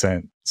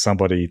 100%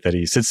 somebody that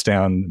he sits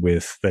down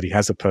with, that he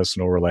has a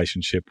personal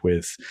relationship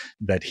with,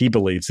 that he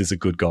believes is a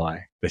good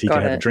guy, that he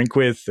can have a drink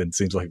with and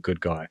seems like a good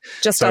guy.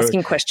 Just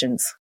asking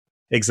questions.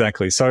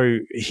 Exactly. So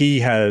he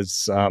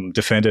has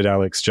defended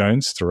Alex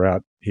Jones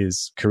throughout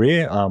his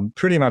career,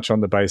 pretty much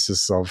on the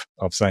basis of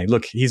saying,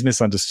 look, he's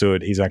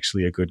misunderstood. He's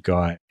actually a good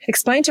guy.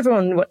 Explain to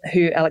everyone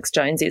who Alex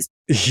Jones is.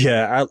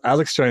 Yeah,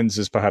 Alex Jones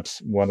is perhaps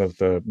one of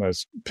the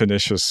most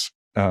pernicious,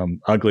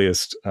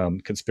 ugliest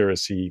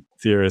conspiracy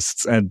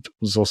theorists, and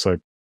was also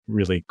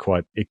really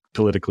quite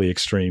politically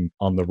extreme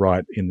on the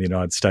right in the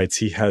United States.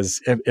 He has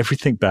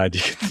everything bad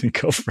you can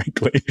think of,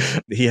 frankly.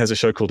 He has a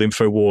show called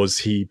InfoWars.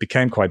 He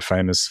became quite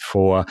famous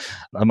for,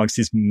 amongst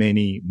his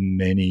many,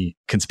 many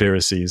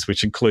conspiracies,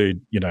 which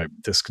include,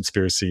 this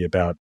conspiracy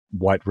about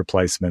white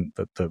replacement,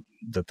 that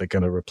they're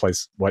going to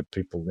replace white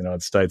people in the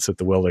United States, that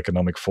the World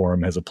Economic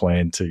Forum has a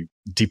plan to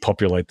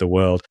depopulate the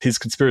world. His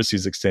conspiracy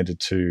is extended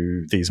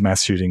to these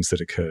mass shootings that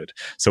occurred.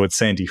 So it's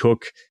Sandy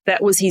Hook.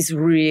 That was his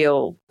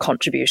real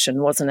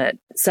contribution, wasn't it?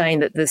 Saying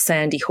that the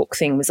Sandy Hook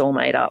thing was all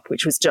made up,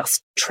 which was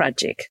just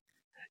tragic.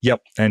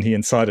 Yep. And he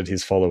incited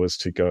his followers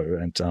to go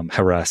and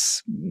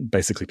harass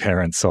basically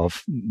parents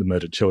of the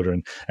murdered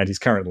children. And he's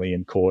currently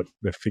in court.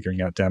 We're figuring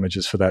out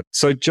damages for that.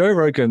 So Joe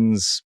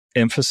Rogan's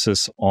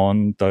emphasis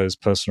on those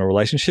personal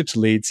relationships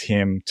leads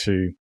him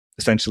to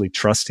essentially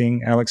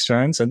trusting Alex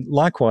Jones. And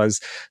likewise,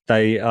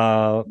 they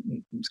are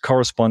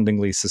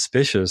correspondingly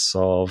suspicious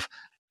of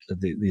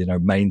the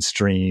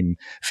mainstream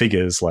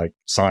figures like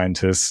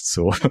scientists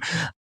or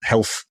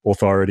health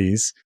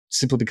authorities,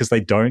 simply because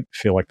they don't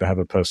feel like they have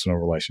a personal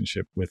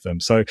relationship with them.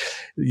 So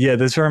yeah,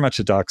 there's very much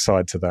a dark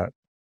side to that.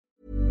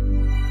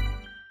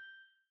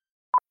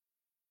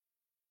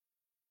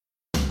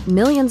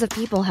 Millions of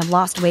people have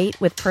lost weight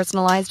with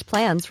personalized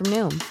plans from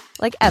Noom.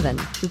 Like Evan,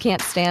 who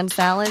can't stand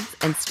salads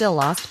and still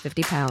lost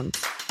 50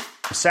 pounds.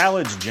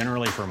 Salads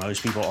generally for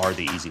most people are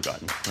the easy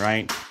button,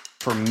 right?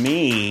 For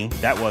me,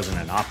 that wasn't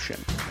an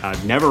option.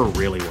 I never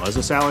really was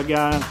a salad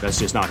guy. That's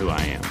just not who I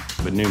am.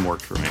 But Noom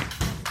worked for me.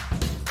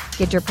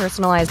 Get your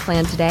personalized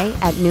plan today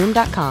at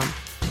Noom.com.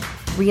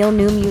 Real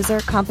Noom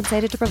user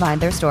compensated to provide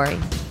their story.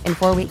 In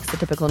 4 weeks, the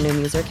typical Noom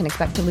user can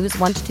expect to lose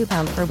 1 to 2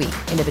 pounds per week.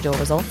 Individual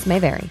results may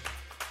vary.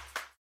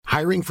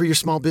 Hiring for your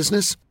small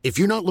business? If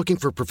you're not looking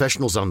for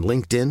professionals on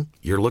LinkedIn,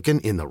 you're looking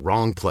in the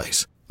wrong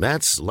place.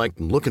 That's like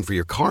looking for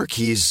your car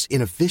keys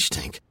in a fish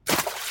tank.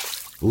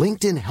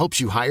 LinkedIn helps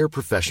you hire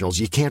professionals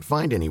you can't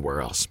find anywhere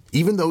else,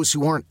 even those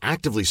who aren't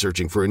actively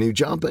searching for a new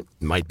job but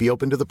might be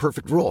open to the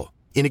perfect role.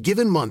 In a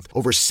given month,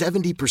 over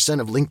 70%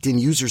 of LinkedIn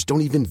users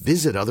don't even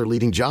visit other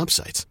leading job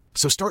sites.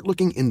 So start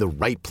looking in the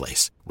right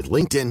place. With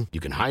LinkedIn, you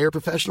can hire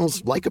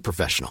professionals like a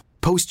professional.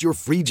 Post your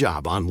free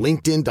job on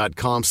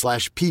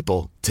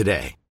linkedin.com/people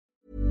today.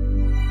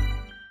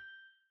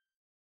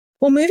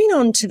 Well, moving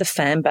on to the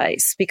fan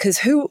base, because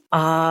who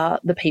are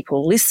the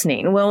people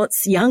listening? Well,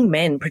 it's young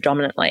men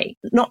predominantly,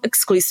 not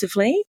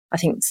exclusively. I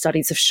think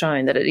studies have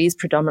shown that it is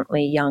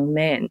predominantly young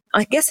men.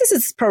 I guess this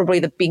is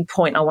probably the big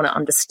point I want to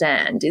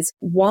understand is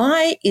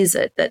why is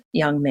it that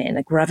young men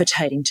are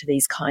gravitating to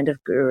these kind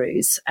of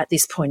gurus at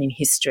this point in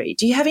history?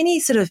 Do you have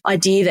any sort of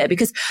idea there?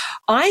 Because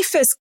I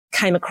first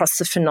came across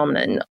the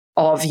phenomenon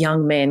of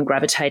young men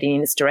gravitating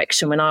in this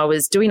direction when I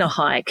was doing a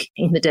hike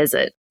in the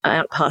desert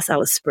out past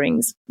Alice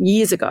Springs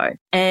years ago.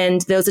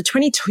 And there was a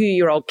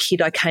 22-year-old kid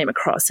I came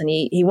across, and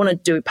he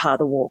wanted to do part of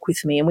the walk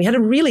with me. And we had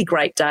a really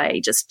great day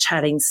just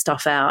chatting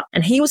stuff out.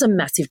 And he was a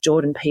massive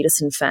Jordan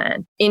Peterson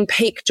fan in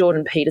peak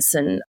Jordan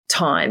Peterson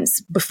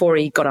times before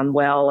he got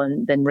unwell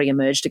and then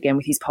re-emerged again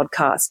with his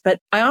podcast. But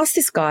I asked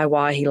this guy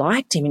why he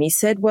liked him, and he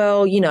said,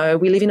 well, you know,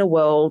 we live in a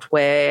world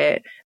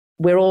where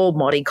we're all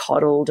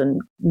mollycoddled and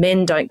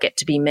men don't get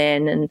to be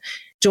men. And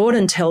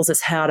Jordan tells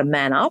us how to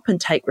man up and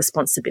take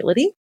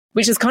responsibility,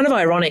 which is kind of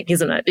ironic,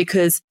 isn't it?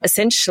 Because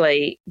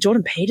essentially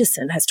Jordan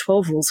Peterson has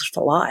 12 rules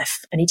for life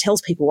and he tells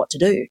people what to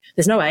do.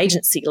 There's no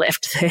agency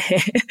left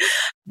there.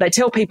 They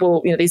tell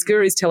people, you know, these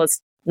gurus tell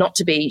us not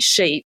to be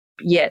sheep,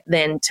 yet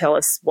then tell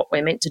us what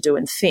we're meant to do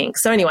and think.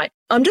 So anyway,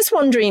 I'm just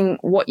wondering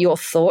what your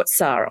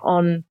thoughts are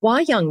on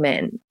why young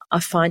men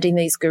are finding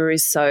these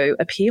gurus so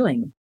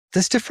appealing.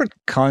 There's different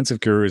kinds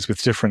of gurus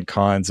with different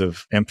kinds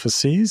of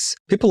emphases.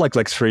 People like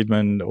Lex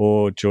Fridman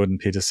or Jordan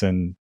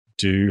Peterson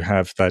do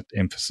have that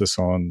emphasis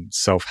on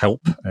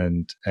self-help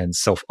and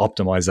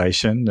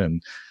self-optimization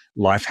and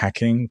life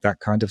hacking,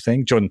 that kind of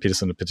thing. Jordan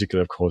Peterson in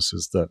particular, of course,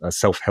 is a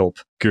self-help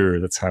guru.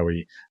 That's how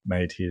he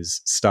made his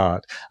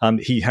start.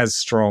 He has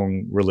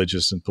strong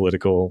religious and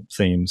political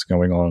themes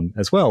going on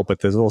as well,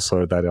 but there's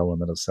also that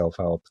element of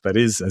self-help that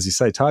is, as you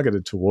say,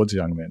 targeted towards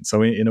young men.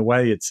 So in a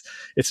way,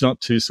 it's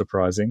not too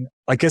surprising.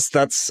 I guess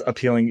that's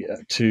appealing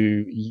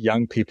to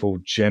young people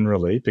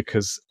generally,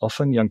 because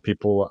often young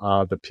people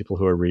are the people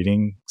who are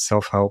reading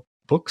self-help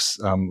books,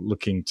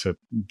 looking to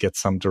get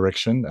some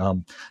direction,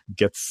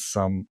 get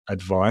some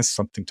advice,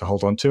 something to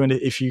hold on to. And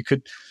if you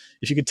could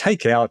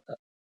take out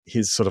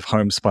his sort of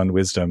homespun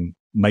wisdom,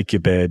 make your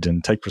bed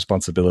and take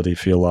responsibility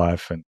for your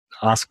life and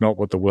ask not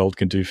what the world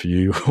can do for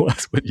you,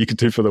 what you can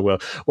do for the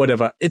world,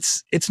 whatever.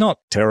 It's not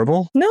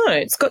terrible. No,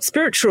 it's got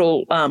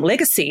spiritual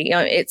legacy.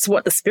 It's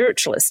what the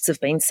spiritualists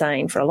have been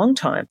saying for a long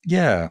time.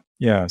 Yeah.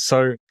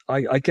 So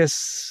I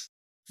guess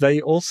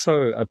they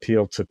also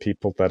appeal to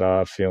people that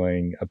are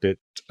feeling a bit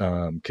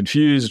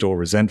confused or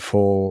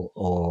resentful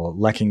or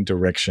lacking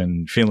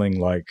direction, feeling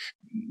like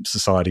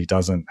society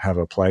doesn't have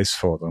a place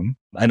for them,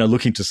 and are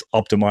looking to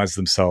optimize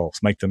themselves,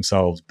 make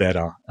themselves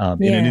better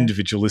in an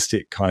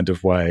individualistic kind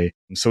of way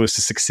so as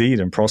to succeed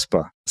and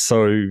prosper.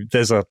 So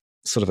there's a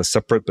sort of a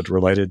separate but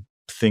related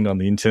thing on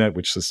the internet,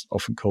 which is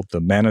often called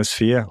the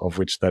manosphere, of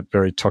which that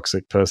very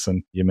toxic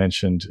person you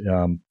mentioned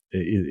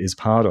is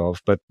part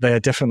of, but they are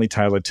definitely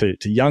tailored to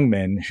young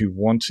men who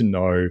want to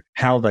know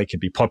how they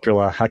can be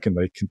popular, how can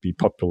they be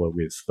popular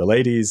with the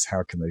ladies,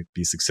 how can they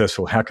be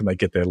successful, how can they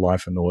get their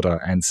life in order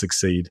and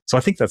succeed. So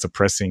I think that's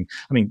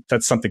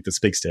that's something that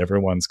speaks to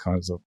everyone's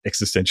kinds of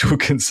existential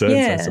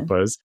concerns, I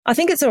suppose. I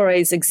think it's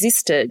always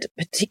existed,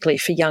 particularly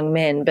for young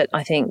men, but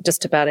I think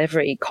just about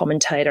every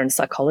commentator and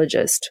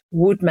psychologist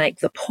would make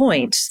the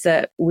point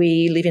that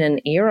we live in an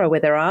era where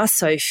there are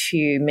so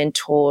few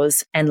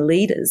mentors and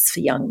leaders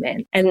for young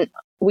men. And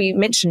we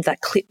mentioned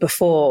that clip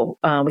before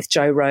with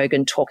Joe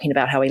Rogan talking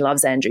about how he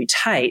loves Andrew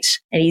Tate,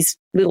 and his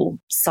little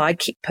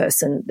sidekick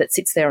person that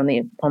sits there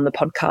on the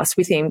podcast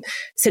with him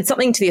said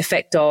something to the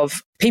effect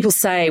of, people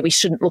say we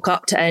shouldn't look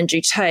up to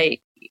Andrew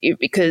Tate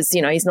because,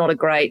 you know, he's not a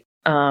great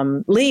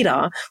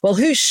leader. Well,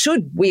 who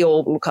should we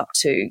all look up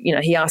to? You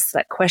know, he asks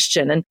that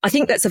question. And I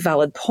think that's a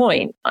valid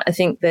point. I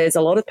think there's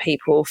a lot of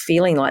people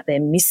feeling like they're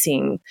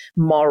missing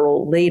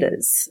moral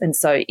leaders. And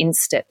so in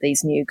step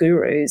these new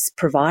gurus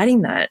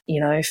providing that,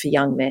 you know, for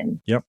young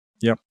men. Yep.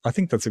 I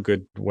think that's a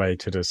good way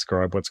to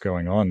describe what's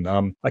going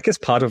on. I guess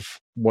part of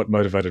what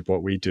motivated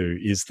what we do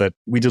is that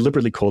we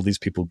deliberately call these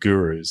people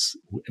gurus,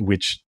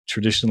 which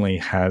traditionally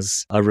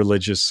has a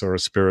religious or a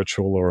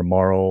spiritual or a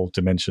moral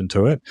dimension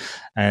to it.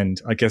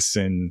 And I guess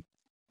in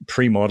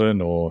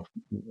pre-modern or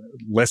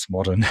less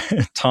modern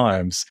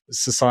times,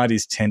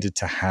 societies tended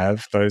to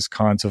have those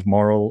kinds of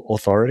moral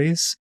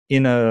authorities.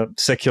 In a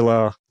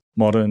secular,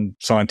 modern,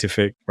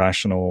 scientific,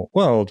 rational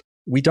world,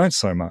 we don't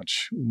so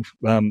much.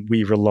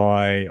 We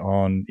rely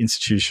on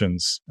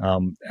institutions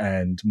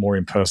and more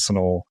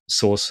impersonal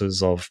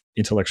sources of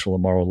intellectual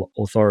and moral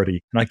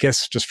authority. And I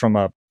guess just from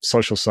a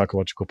social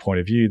psychological point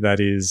of view,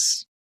 that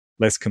is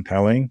less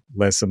compelling,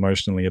 less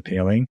emotionally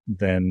appealing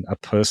than a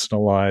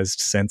personalized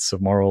sense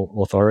of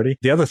moral authority.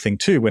 The other thing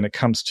too, when it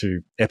comes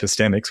to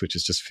epistemics, which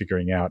is just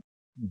figuring out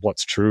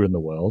what's true in the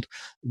world,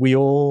 we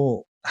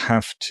all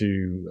have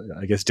to,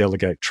 I guess,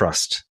 delegate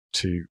trust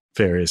to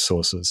various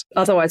sources.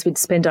 Otherwise, we'd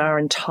spend our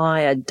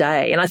entire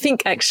day. And I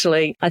think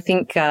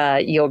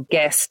your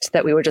guest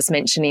that we were just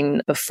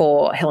mentioning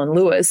before, Helen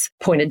Lewis,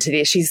 pointed to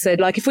this. She said,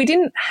 like, if we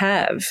didn't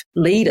have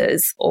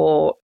leaders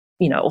or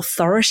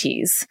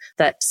authorities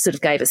that sort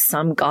of gave us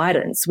some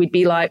guidance, we'd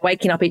be like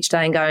waking up each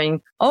day and going,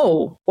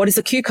 oh, what is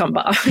a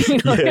cucumber?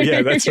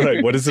 Yeah, that's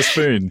right. What is a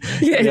spoon?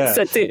 Yes,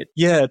 that's it.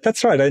 Yeah,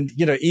 that's right. And,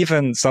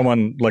 even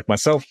someone like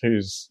myself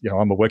who's,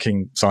 I'm a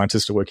working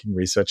scientist, a working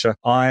researcher,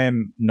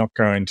 I'm not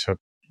going to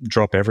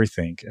drop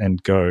everything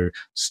and go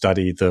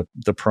study the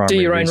primary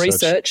Do your own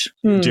research.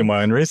 Do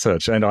my own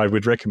research. And I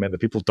would recommend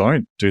that people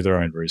don't do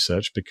their own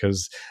research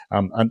because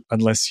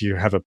unless you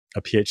have a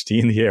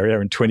PhD in the area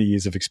and 20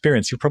 years of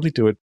experience, you'll probably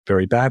do it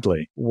very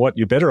badly. What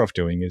you're better off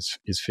doing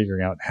is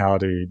figuring out how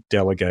to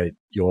delegate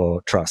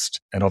your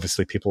trust. And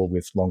obviously people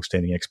with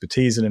long-standing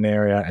expertise in an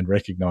area and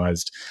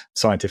recognized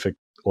scientific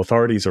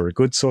authorities are a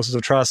good sources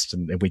of trust,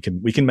 and we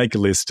can make a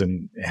list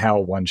and how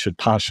one should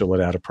parcel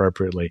it out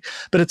appropriately.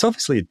 But it's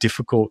obviously a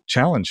difficult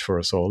challenge for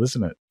us all,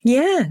 isn't it?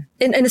 Yeah.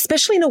 And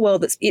especially in a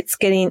world it's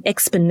getting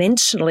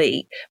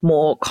exponentially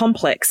more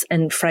complex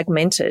and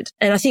fragmented.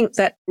 And I think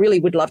that really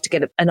would love to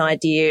get an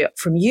idea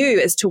from you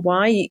as to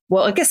why,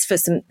 well, I guess for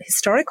some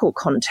historical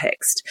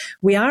context,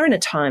 we are in a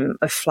time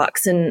of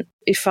flux. And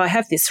if I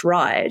have this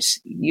right,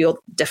 you're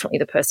definitely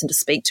the person to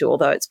speak to,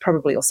 although it's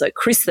probably also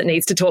Chris that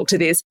needs to talk to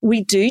this.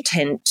 We do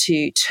tend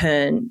to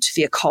turn to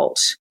the occult,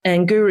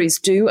 and gurus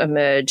do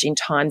emerge in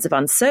times of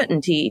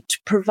uncertainty to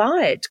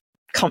provide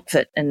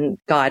comfort and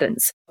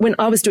guidance. When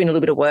I was doing a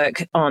little bit of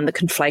work on the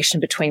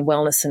conflation between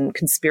wellness and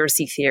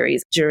conspiracy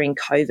theories during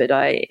COVID,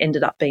 I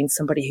ended up being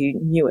somebody who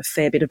knew a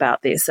fair bit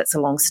about this. That's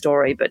a long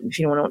story, but if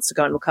anyone wants to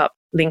go and look up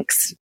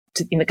links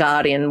in The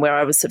Guardian where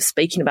I was sort of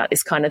speaking about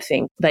this kind of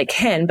thing, they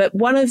can. But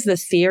one of the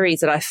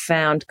theories that I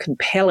found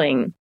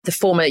compelling, the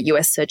former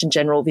US Surgeon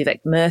General Vivek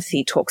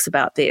Murthy talks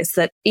about this,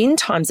 that in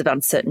times of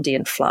uncertainty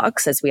and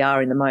flux, as we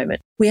are in the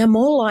moment, we are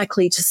more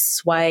likely to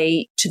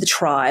sway to the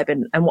tribe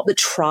and what the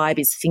tribe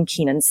is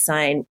thinking and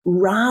saying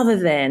rather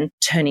than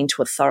turning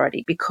to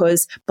authority,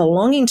 because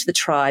belonging to the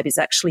tribe is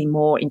actually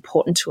more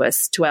important to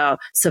us, to our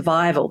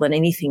survival, than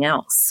anything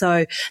else.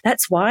 So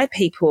that's why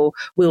people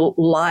will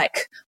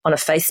like on a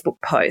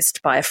Facebook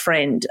post by a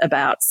friend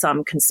about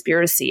some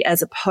conspiracy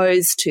as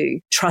opposed to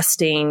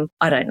trusting,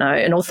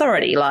 an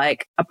authority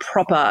like a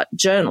proper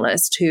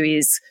journalist who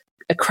is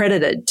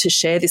accredited to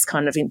share this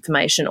kind of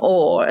information,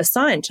 or a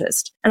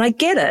scientist. And I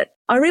get it.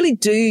 I really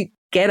do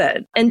get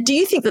it. And do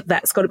you think that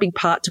that's got a big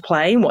part to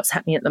play in what's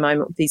happening at the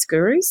moment with these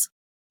gurus?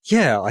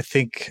 Yeah, I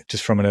think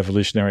just from an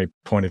evolutionary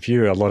point of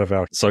view, a lot of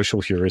our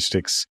social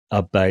heuristics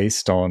are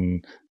based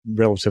on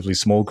relatively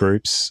small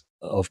groups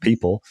of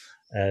people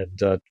and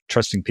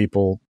trusting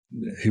people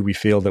who we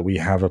feel that we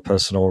have a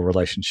personal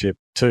relationship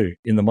to.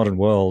 In the modern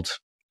world,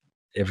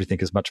 everything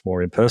is much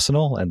more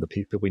impersonal, and the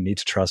people we need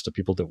to trust are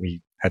people that we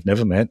have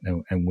never met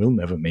and will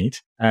never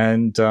meet.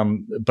 And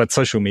but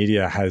social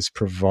media has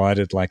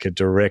provided like a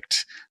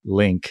direct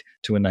link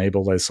to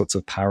enable those sorts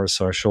of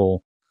parasocial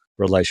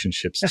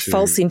relationships, a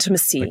false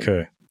intimacy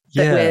occur.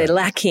 That we're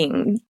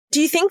lacking. Do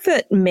you think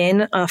that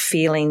men are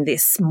feeling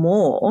this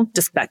more,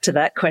 just back to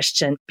that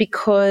question,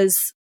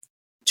 because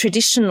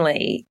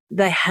traditionally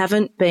they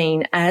haven't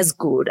been as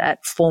good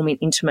at forming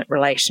intimate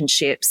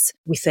relationships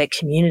with their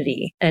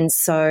community. And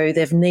so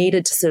they've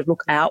needed to sort of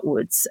look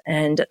outwards.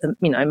 And at the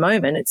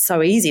moment, it's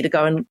so easy to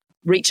go and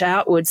reach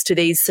outwards to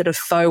these sort of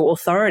faux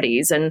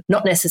authorities and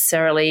not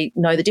necessarily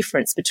know the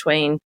difference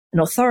between an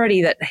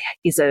authority that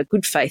is a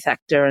good faith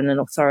actor and an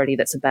authority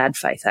that's a bad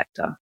faith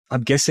actor.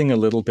 I'm guessing a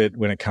little bit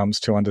when it comes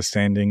to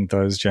understanding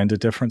those gender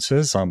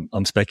differences.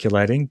 I'm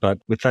speculating, but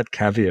with that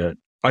caveat,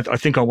 I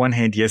think on one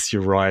hand, yes,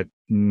 you're right.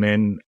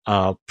 Men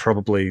are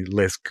probably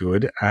less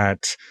good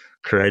at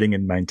creating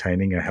and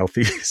maintaining a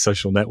healthy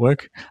social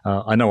network.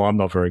 I know I'm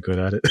not very good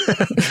at it.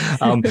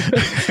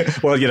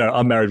 Well,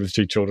 I'm married with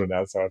 2 children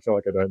now, so I feel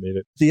like I don't need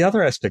it. The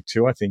other aspect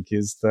too, I think,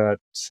 is that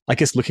I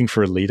guess looking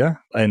for a leader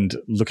and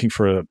looking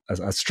for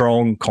a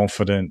strong,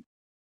 confident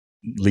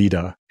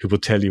leader who will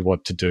tell you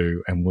what to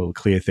do and will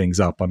clear things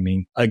up. I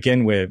mean,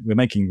 again, we're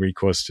making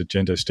recourse to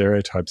gender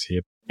stereotypes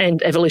here.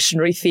 And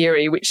evolutionary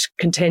theory, which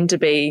can tend to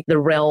be the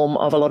realm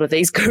of a lot of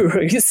these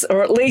gurus,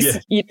 or at least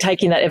you're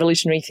taking that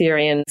evolutionary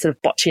theory and sort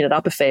of botching it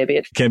up a fair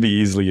bit. Can be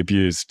easily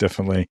abused,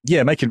 definitely.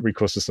 Yeah, making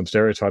recourse to some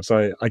stereotypes.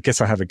 I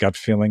guess I have a gut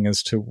feeling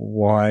as to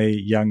why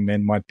young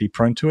men might be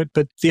prone to it.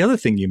 But the other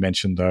thing you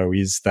mentioned, though,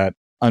 is that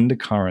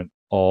undercurrent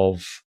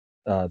of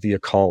the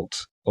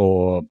occult,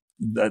 or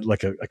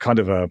like a kind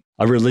of a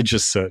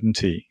religious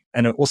certainty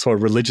and also a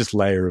religious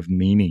layer of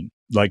meaning.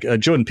 Like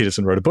Jordan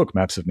Peterson wrote a book,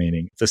 Maps of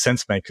Meaning. The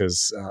sense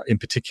makers in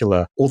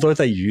particular, although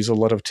they use a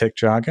lot of tech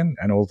jargon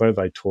and although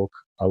they talk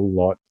a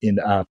lot in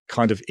a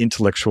kind of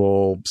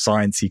intellectual,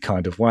 sciencey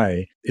kind of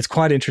way, it's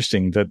quite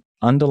interesting that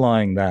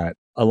underlying that,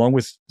 along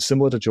with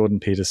similar to Jordan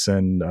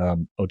Peterson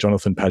or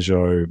Jonathan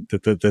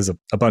Pajot, there's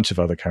a bunch of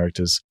other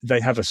characters.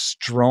 They have a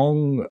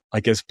strong, I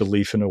guess,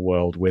 belief in a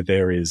world which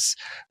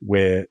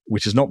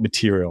is not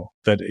material,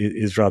 that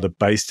is rather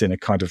based in a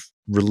kind of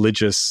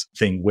religious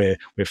thing where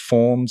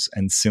forms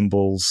and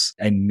symbols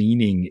and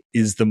meaning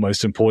is the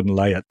most important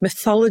layer.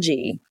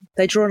 Mythology.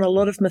 They draw on a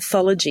lot of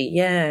mythology,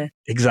 yeah.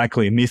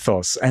 Exactly,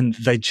 mythos. And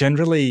they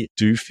generally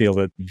do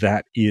feel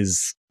that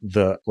is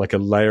like a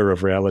layer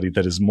of reality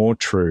that is more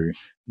true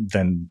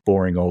than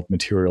boring old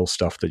material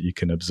stuff that you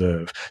can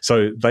observe.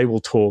 So they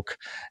will talk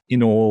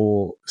in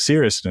all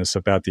seriousness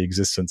about the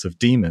existence of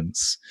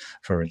demons,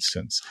 for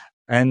instance.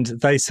 And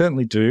they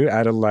certainly do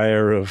add a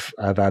layer of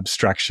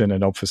abstraction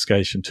and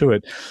obfuscation to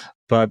it.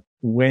 But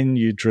when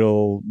you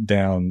drill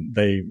down,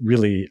 they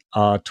really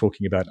are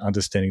talking about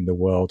understanding the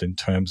world in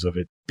terms of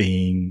it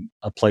being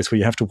a place where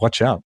you have to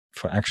watch out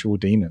for actual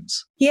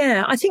demons.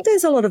 Yeah, I think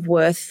there's a lot of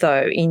worth,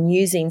 though, in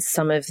using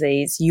some of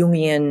these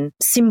Jungian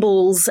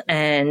symbols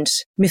and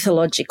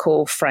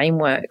mythological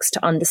frameworks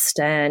to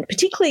understand,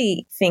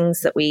 particularly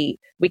things that we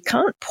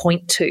can't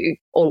point to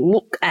or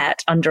look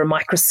at under a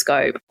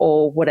microscope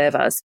or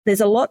whatever.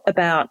 There's a lot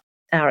about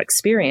our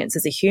experience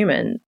as a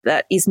human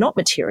that is not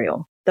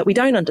material, that we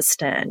don't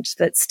understand,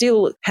 that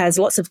still has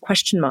lots of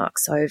question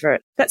marks over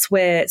it. That's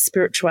where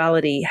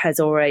spirituality has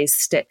always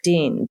stepped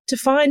in to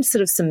find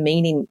sort of some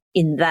meaning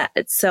in that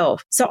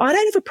itself. So I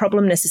don't have a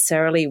problem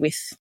necessarily with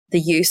the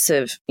use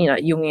of,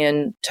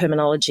 Jungian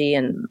terminology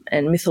and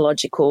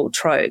mythological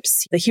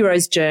tropes, the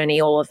hero's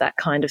journey, all of that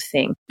kind of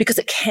thing, because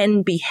it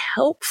can be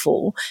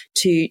helpful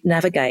to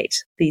navigate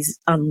these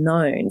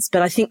unknowns.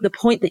 But I think the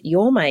point that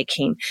you're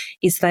making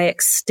is they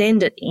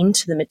extend it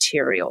into the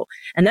material.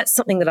 And that's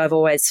something that I've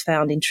always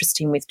found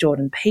interesting with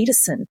Jordan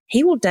Peterson.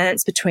 He will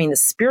dance between the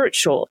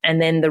spiritual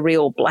and then the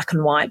real black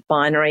and white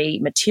binary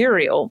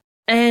material,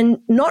 and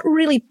not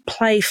really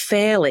play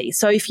fairly.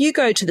 So if you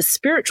go to the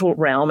spiritual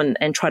realm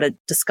and try to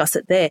discuss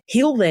it there,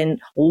 he'll then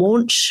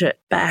launch it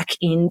back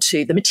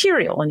into the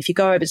material. And if you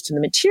go over to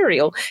the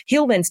material,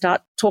 he'll then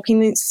start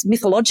talking this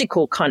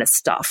mythological kind of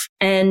stuff.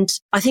 And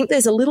I think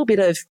there's a little bit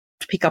of,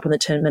 to pick up on the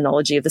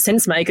terminology of the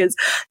sense makers,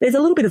 there's a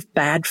little bit of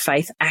bad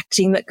faith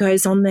acting that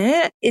goes on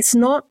there. It's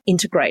not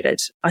integrated.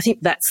 I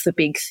think that's the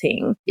big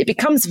thing. It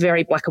becomes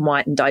very black and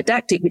white and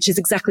didactic, which is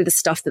exactly the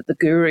stuff that the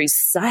gurus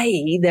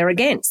say they're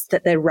against,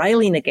 that they're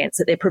railing against,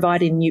 that they're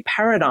providing a new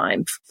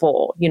paradigm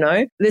for,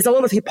 There's a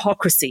lot of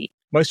hypocrisy.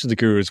 Most of the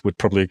gurus would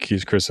probably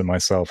accuse Chris and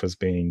myself as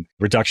being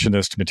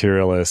reductionist,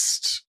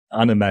 materialist,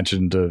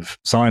 unimaginative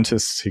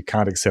scientists who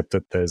can't accept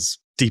that there's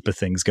deeper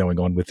things going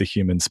on with the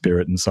human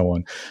spirit and so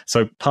on.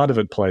 So part of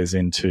it plays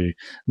into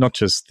not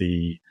just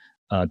the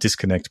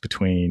disconnect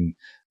between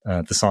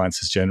the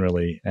sciences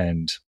generally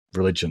and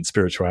religion,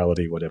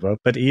 spirituality, whatever,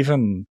 but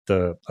even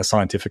a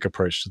scientific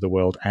approach to the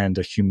world and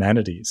a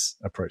humanities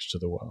approach to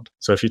the world.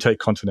 So if you take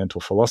continental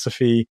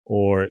philosophy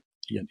or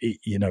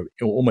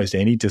almost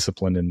any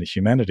discipline in the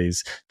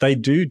humanities, they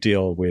do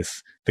deal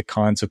with the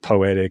kinds of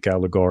poetic,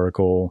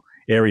 allegorical,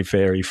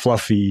 airy-fairy,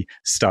 fluffy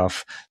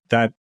stuff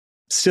that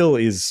still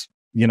is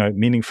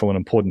meaningful and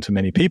important to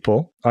many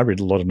people. I read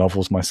a lot of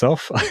novels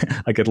myself.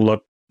 I get a lot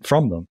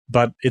from them.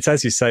 But it's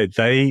as you say,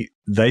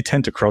 they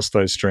tend to cross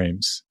those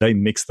streams. They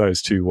mix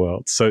those two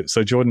worlds.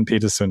 So Jordan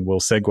Peterson will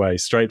segue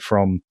straight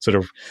from sort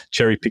of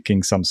cherry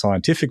picking some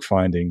scientific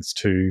findings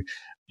to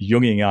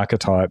Jungian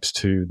archetypes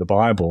to the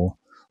Bible,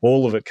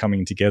 all of it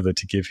coming together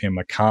to give him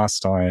a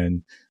cast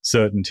iron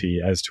certainty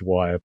as to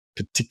why a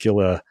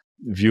particular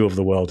view of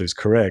the world is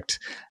correct.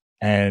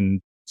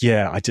 And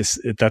yeah,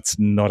 that's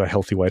not a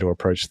healthy way to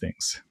approach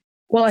things.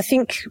 Well, I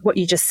think what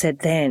you just said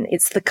then,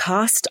 it's the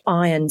cast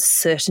iron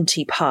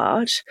certainty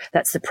part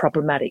that's the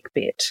problematic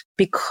bit,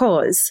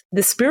 because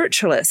the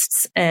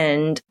spiritualists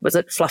and, was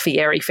it fluffy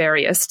airy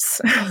fairyists?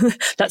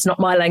 That's not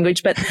my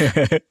language, but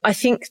I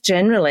think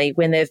generally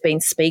when they've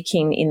been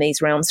speaking in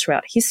these realms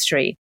throughout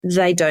history,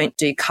 they don't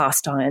do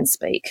cast iron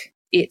speak.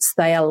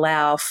 They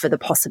allow for the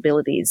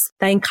possibilities.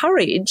 They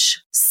encourage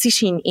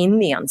sitting in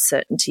the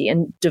uncertainty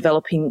and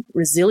developing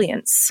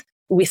resilience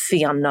with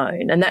the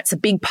unknown. And that's a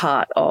big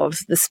part of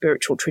the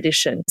spiritual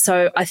tradition.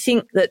 So I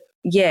think that,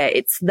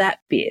 it's that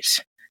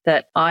bit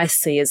that I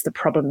see as the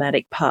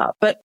problematic part.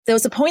 But there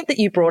was a point that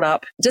you brought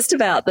up just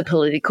about the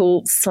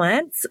political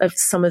slants of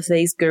some of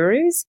these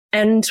gurus.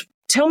 And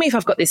tell me if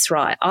I've got this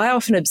right. I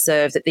often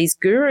observe that these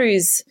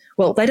gurus,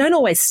 they don't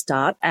always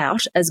start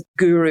out as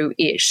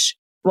guru-ish.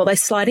 Well, they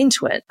slide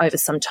into it over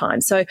some time.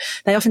 So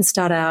they often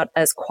start out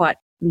as quite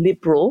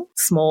liberal,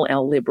 small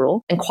L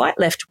liberal, and quite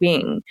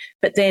left-wing,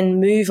 but then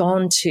move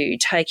on to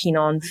taking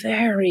on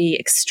very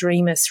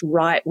extremist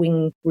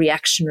right-wing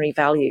reactionary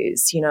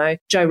values.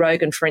 Joe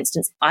Rogan, for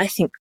instance, I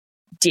think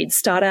did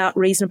start out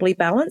reasonably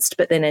balanced,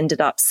 but then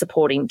ended up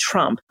supporting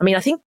Trump. I mean,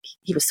 I think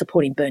he was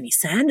supporting Bernie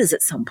Sanders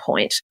at some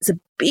point. It's a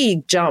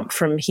big jump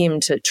from him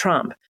to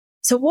Trump.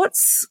 So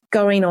what's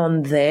going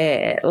on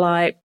there?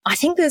 Like, I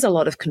think there's a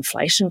lot of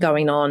conflation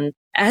going on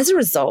as a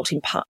result,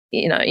 in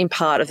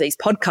part of these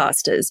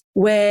podcasters,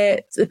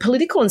 where the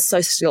political and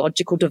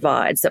sociological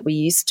divides that we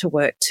used to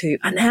work to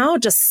are now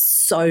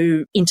just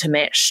so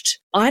intermeshed.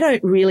 I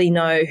don't really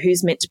know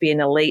who's meant to be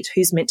an elite,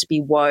 who's meant to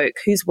be woke,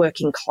 who's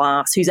working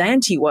class, who's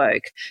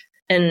anti-woke.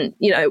 And,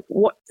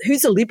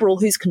 who's a liberal,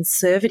 who's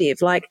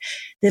conservative? Like,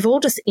 they've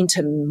all just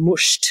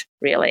intermushed,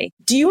 really.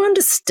 Do you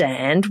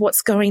understand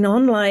what's going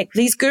on? Like,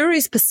 these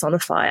gurus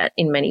personify it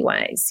in many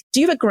ways. Do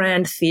you have a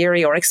grand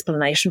theory or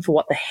explanation for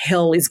what the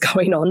hell is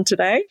going on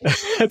today?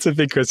 That's a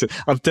big question.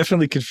 I'm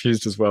definitely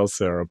confused as well,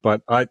 Sarah,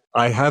 but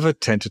I have a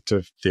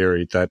tentative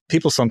theory that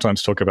people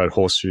sometimes talk about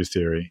horseshoe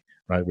theory,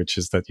 right? Which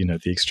is that, the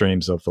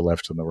extremes of the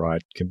left and the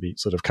right can be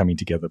sort of coming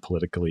together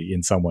politically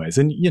in some ways.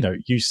 And,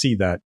 you see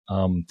that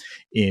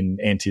in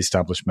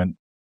anti-establishment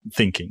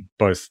thinking.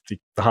 Both the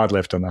hard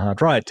left and the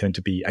hard right tend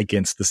to be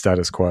against the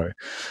status quo.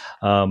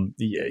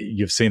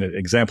 You've seen an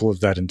example of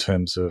that in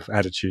terms of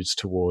attitudes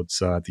towards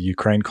the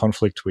Ukraine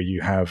conflict, where you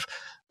have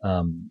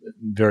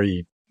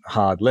very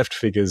hard left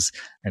figures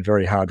and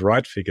very hard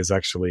right figures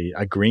actually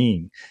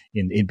agreeing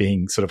in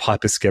being sort of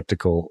hyper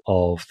skeptical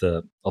of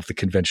the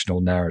conventional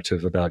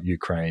narrative about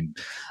Ukraine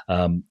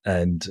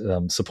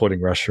and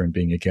supporting Russia and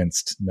being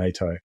against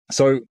NATO.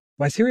 So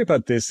my theory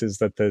about this is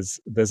that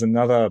there's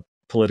another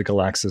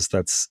political axis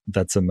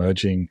that's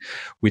emerging,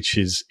 which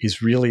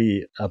is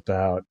really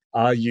about,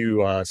 are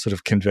you a sort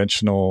of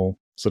conventional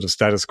sort of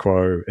status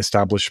quo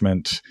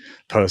establishment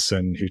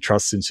person who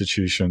trusts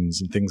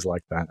institutions and things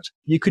like that?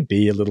 You could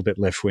be a little bit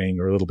left wing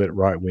or a little bit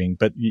right wing,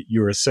 but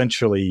you're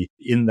essentially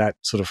in that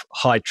sort of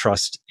high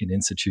trust in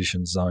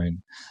institutions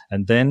zone.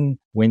 And then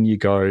when you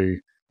go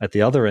at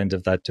the other end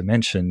of that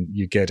dimension,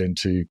 you get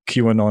into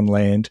QAnon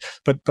land,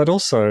 but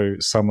also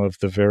some of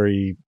the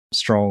very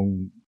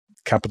strong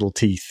capital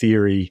T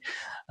theoretical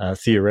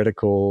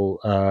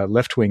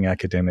left-wing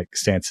academic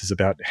stances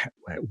about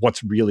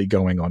what's really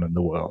going on in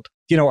the world.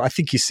 I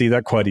think you see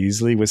that quite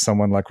easily with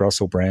someone like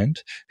Russell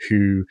Brand,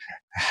 who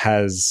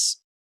has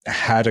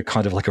had a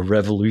kind of like a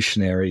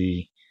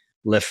revolutionary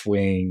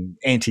left-wing,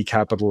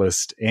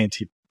 anti-capitalist,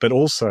 but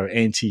also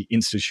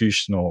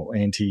anti-institutional,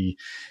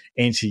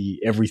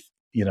 anti-everything,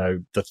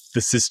 the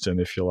system,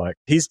 if you like.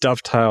 He's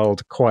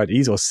dovetailed quite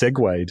easily, or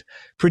segued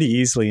pretty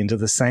easily into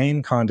the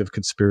same kind of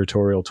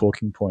conspiratorial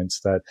talking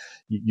points that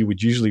you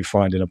would usually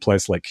find in a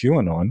place like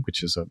QAnon,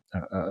 which is a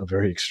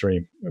very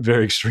extreme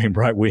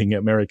right-wing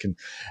American.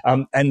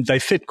 And they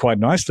fit quite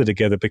nicely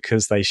together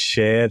because they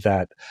share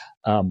that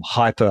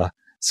hyper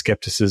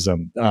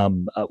skepticism,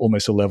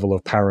 almost a level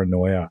of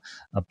paranoia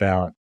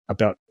about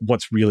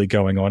what's really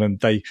going on. And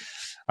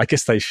I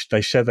guess they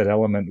share that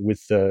element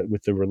with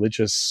the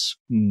religious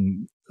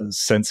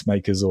sense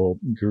makers or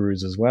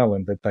gurus as well,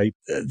 and that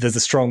there's a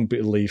strong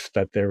belief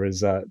that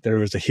there's a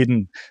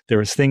hidden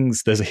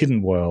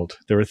world.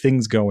 There are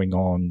things going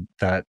on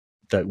that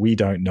we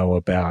don't know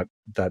about,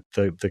 that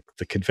the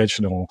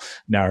conventional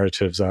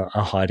narratives are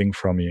hiding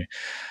from you.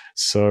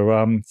 So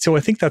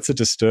I think that's a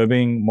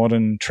disturbing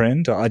modern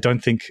trend. I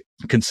don't think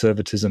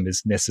conservatism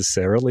is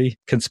necessarily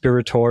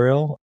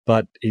conspiratorial,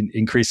 but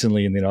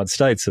increasingly in the United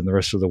States and the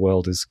rest of the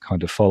world is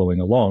kind of following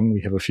along.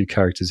 We have a few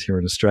characters here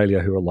in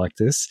Australia who are like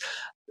this.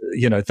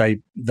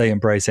 They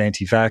embrace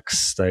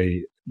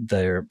anti-vax.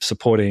 They're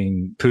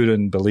supporting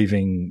Putin,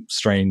 believing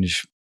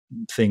strange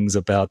things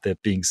about there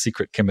being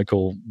secret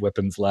chemical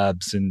weapons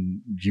labs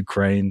in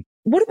Ukraine.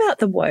 What about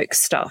the woke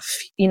stuff,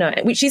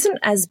 which isn't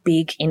as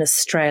big in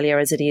Australia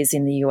as it is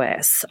in the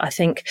US? I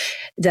think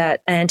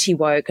that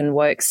anti-woke and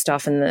woke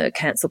stuff and the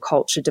cancel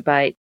culture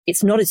debate,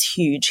 it's not as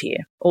huge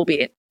here,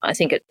 albeit I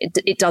think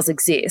it does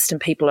exist and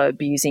people are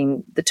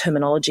abusing the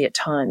terminology at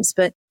times.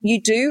 But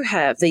you do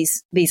have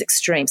these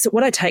extremes. So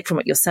what I take from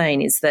what you're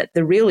saying is that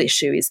the real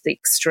issue is the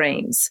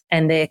extremes,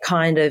 and they're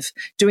kind of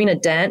doing a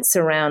dance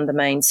around the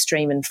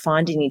mainstream and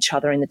finding each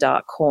other in the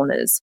dark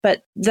corners.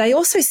 But they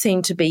also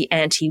seem to be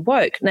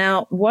anti-woke.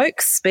 Now,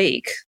 woke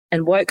speak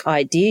and woke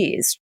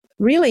ideas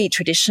really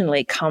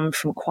traditionally come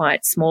from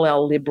quite small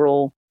L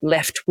liberal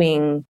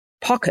left-wing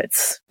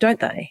pockets,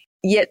 don't they?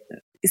 Yet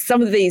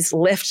some of these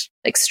left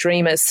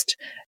extremist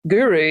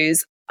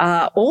gurus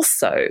are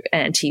also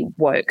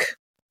anti-woke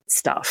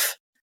stuff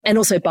and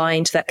also buy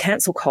into that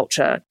cancel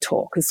culture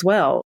talk as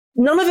well.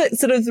 None of it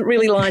sort of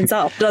really lines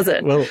up, does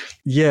it? Well,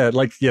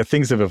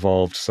 things have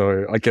evolved.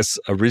 So I guess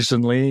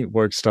originally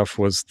woke stuff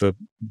was the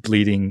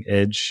bleeding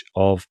edge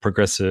of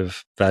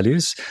progressive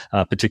values,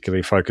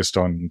 particularly focused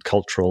on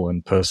cultural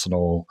and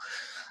personal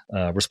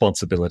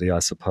responsibility, I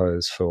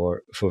suppose,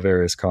 for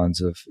various kinds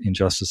of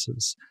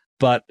injustices.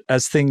 But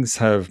as things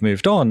have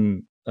moved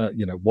on,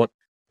 what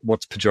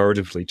what's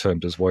pejoratively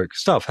termed as woke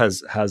stuff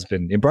has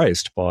been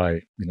embraced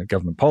by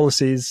government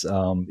policies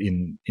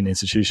in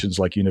institutions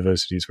like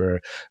universities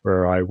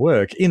where I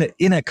work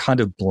in a kind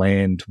of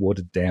bland,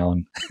 watered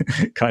down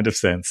kind of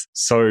sense.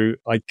 So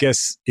I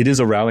guess it is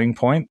a rallying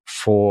point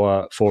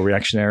for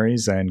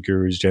reactionaries and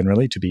gurus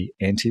generally to be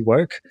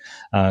anti-woke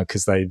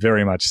because they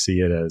very much see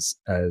it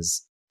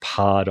as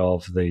part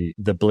of the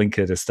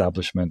blinkered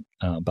establishment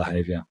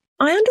behavior.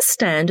 I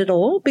understand it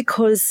all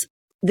because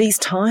these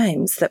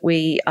times that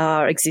we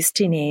are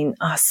existing in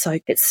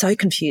it's so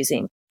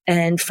confusing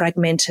and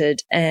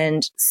fragmented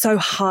and so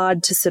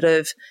hard to sort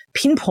of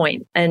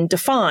pinpoint and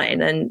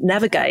define and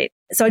navigate.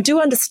 So I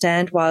do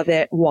understand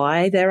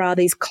why there are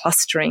these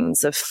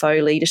clusterings of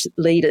faux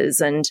leaders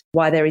and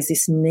why there is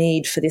this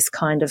need for this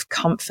kind of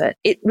comfort.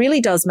 It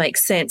really does make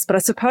sense. But I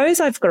suppose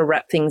I've got to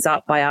wrap things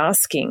up by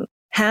asking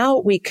how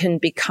we can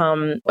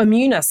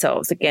immune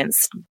ourselves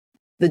against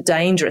the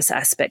dangerous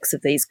aspects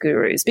of these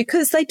gurus,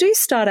 because they do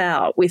start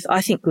out with,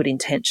 I think, good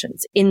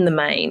intentions in the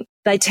main.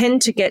 They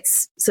tend to get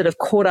sort of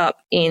caught up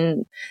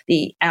in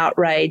the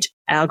outrage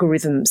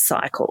algorithm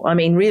cycle. I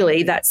mean,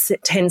 really, that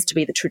tends to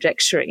be the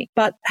trajectory.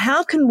 But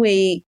how can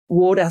we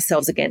ward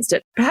ourselves against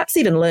it? Perhaps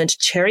even learn to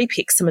cherry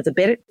pick some of the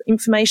better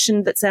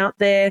information that's out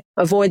there,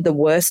 avoid the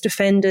worst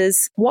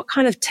offenders. What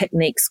kind of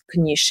techniques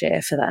can you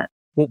share for that?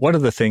 Well, one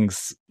of the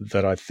things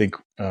that I think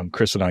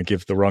Chris and I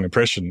give the wrong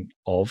impression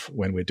of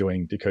when we're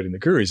doing Decoding the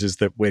Gurus is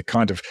that we're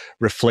kind of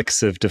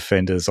reflexive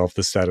defenders of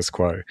the status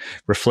quo,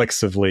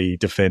 reflexively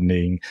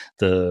defending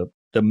the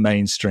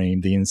mainstream,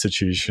 the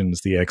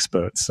institutions, the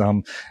experts.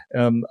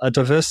 A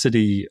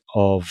diversity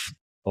of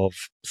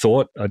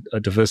thought, a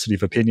diversity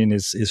of opinion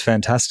is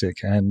fantastic.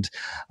 And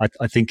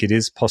I think it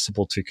is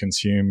possible to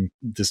consume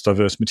this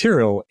diverse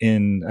material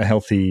in a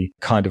healthy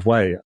kind of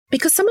way.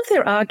 Because some of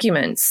their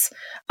arguments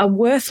are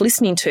worth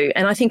listening to.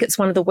 And I think it's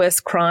one of the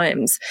worst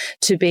crimes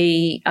to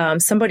be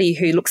somebody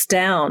who looks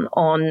down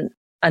on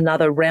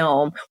another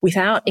realm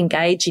without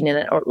engaging in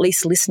it, or at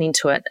least listening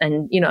to it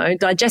and,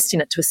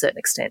 digesting it to a certain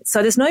extent.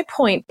 So there's no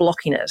point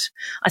blocking it.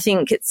 I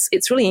think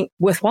it's really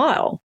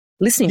worthwhile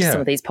listening to some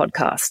of these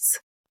podcasts.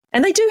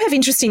 And they do have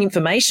interesting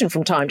information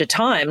from time to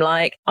time.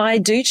 Like, I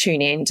do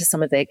tune in to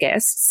some of their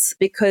guests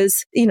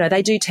because,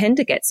 they do tend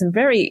to get some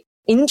very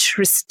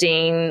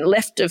interesting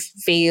left of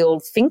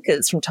field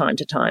thinkers from time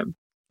to time.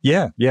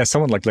 Yeah.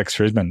 Someone like Lex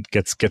Fridman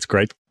gets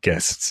great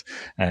guests,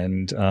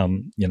 and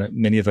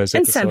many of those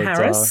episodes. And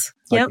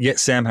Sam Harris,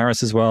 Sam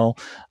Harris as well.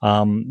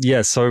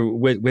 So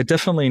we're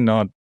definitely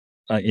not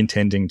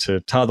intending to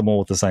tar them all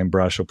with the same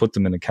brush or put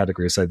them in a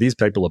category and say these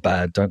people are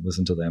bad, don't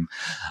listen to them.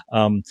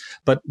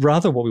 But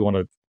rather,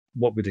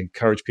 what we'd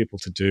encourage people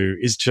to do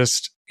is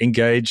just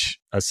engage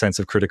a sense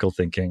of critical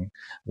thinking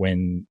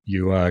when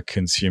you are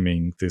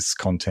consuming this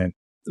content.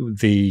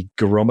 The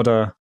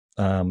Gurometer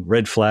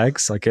red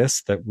flags, I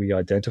guess, that we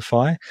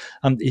identify.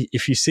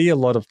 If you see a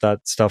lot of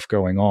that stuff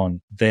going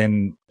on,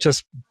 then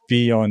just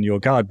be on your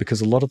guard,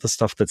 because a lot of the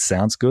stuff that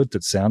sounds good,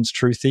 that sounds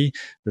truthy,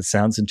 that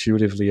sounds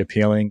intuitively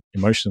appealing,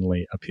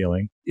 emotionally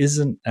appealing,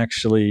 isn't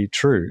actually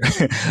true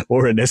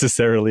or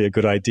necessarily a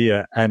good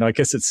idea. And I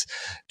guess it's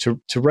to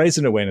raise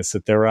an awareness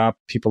that there are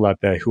people out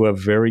there who are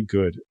very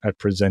good at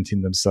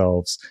presenting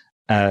themselves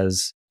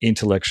as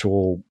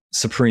intellectual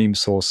supreme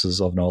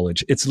sources of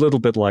knowledge. It's a little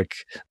bit like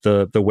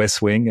the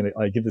West Wing, and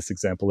I give this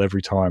example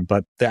every time,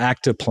 but the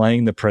actor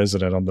playing the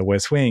president on the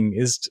West Wing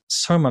is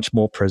so much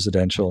more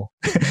presidential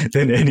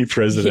than any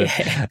president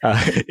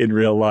in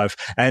real life.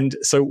 And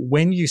so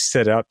when you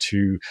set out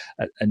to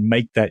and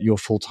make that your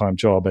full-time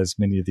job, as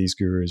many of these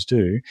gurus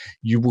do,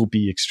 you will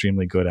be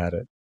extremely good at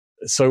it.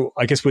 So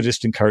I guess we'll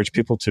just encourage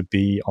people to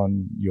be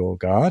on your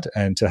guard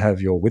and to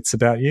have your wits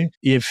about you.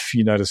 If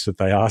you notice that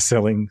they are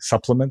selling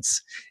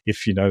supplements,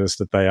 if you notice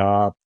that they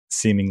are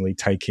seemingly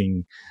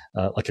taking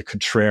like a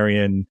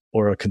contrarian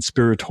or a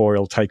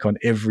conspiratorial take on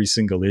every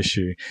single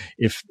issue,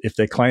 if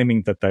they're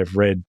claiming that if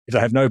they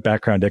have no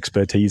background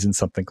expertise in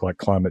something like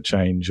climate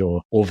change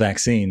or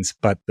vaccines,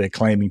 but they're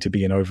claiming to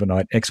be an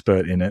overnight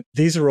expert in it,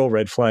 these are all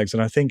red flags.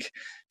 And I think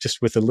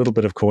just with a little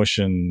bit of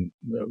caution,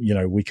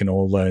 we can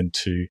all learn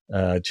to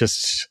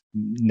just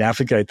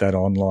navigate that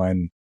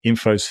online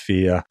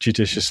infosphere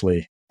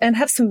judiciously. And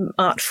have some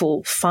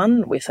artful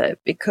fun with it,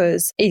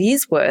 because it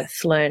is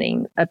worth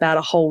learning about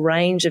a whole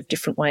range of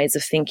different ways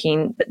of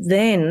thinking, but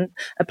then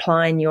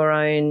applying your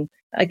own,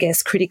 I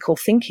guess, critical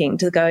thinking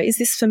to go, is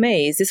this for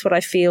me? Is this what I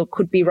feel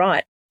could be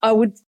right? I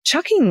would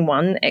chuck in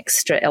one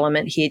extra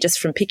element here, just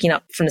from picking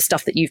up from the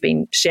stuff that you've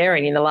been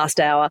sharing in the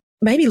last hour.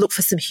 Maybe look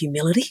for some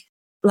humility.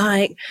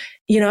 Like,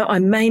 I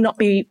may not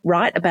be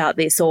right about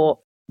this, or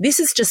this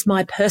is just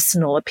my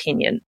personal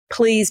opinion.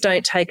 Please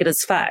don't take it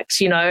as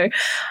fact.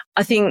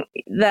 I think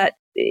that,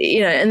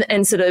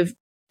 and sort of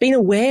being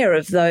aware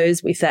of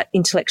those with that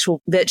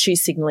intellectual virtue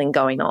signaling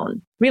going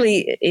on.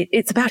 Really,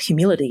 it's about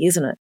humility,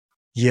 isn't it?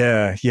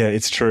 Yeah,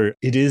 it's true.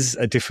 It is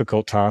a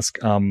difficult task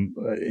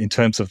in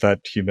terms of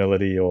that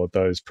humility or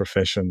those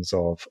professions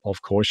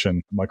of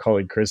caution. My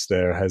colleague Chris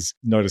there has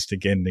noticed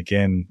again and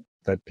again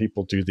that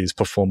people do these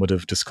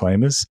performative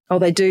disclaimers. Oh,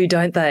 they do,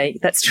 don't they?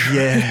 That's true.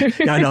 Yeah,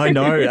 I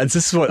know. And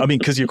this is what I mean,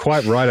 because you're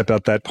quite right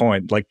about that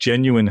point. Like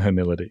genuine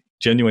humility,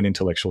 genuine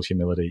intellectual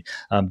humility,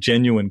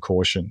 genuine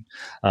caution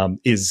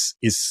is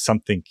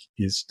something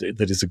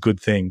that is a good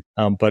thing.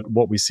 But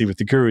what we see with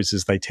the gurus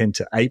is they tend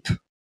to ape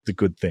the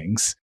good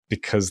things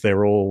because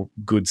they're all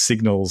good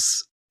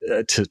signals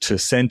to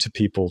send to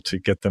people to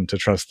get them to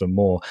trust them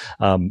more.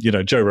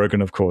 Joe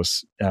Rogan, of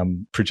course,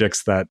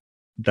 projects that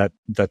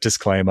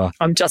disclaimer.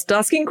 I'm just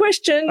asking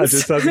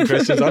questions.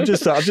 I'm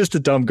just a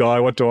dumb guy.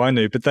 What do I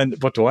know? But then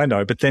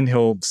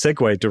he'll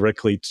segue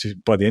directly to,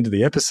 by the end of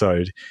the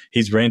episode,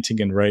 he's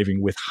ranting and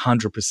raving with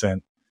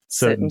 100%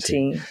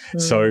 certainty.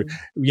 So,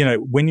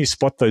 when you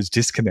spot those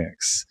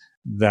disconnects,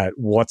 that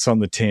what's on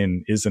the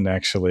tin isn't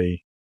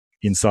actually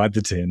inside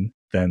the tin,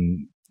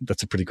 then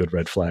that's a pretty good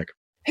red flag.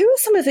 Who are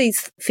some of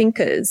these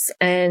thinkers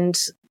and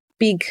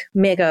big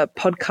mega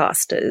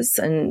podcasters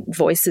and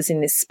voices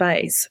in this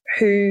space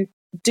who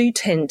do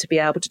tend to be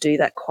able to do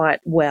that quite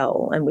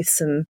well and with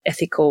some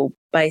ethical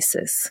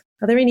basis?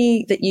 Are there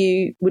any that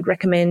you would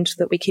recommend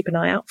that we keep an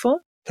eye out for?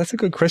 That's a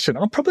good question.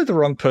 I'm probably the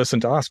wrong person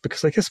to ask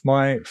because I guess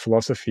my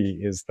philosophy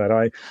is that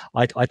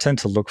I tend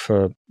to look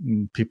for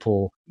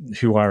people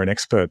who are an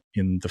expert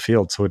in the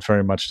field. So it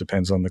very much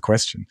depends on the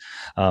question.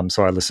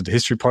 So I listen to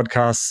history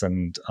podcasts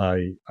and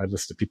I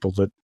listen to people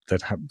that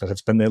have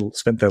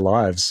spent their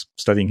lives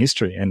studying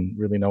history and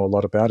really know a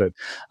lot about it.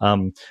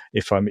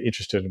 If I'm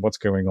interested in what's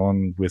going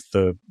on with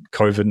the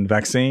COVID and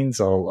vaccines,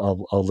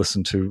 I'll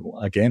listen to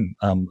again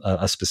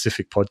a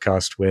specific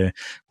podcast where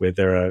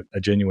there are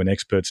genuine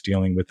experts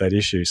dealing with that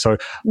issue. So,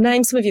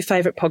 name some of your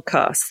favorite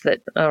podcasts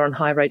that are on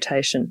high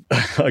rotation.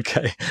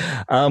 Okay,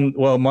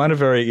 well, mine are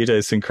very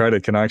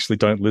idiosyncratic, and I actually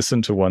don't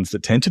listen to ones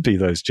that tend to be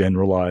those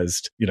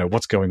generalized,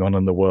 what's going on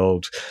in the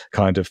world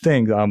kind of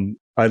thing.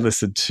 I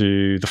listened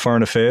to the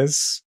Foreign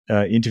Affairs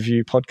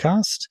interview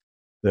podcast,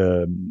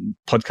 the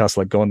podcast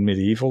like Gone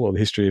Medieval or the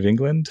History of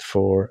England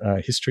for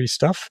history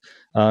stuff.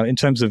 In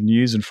terms of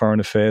news and foreign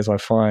affairs, I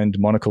find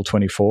Monocle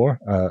 24,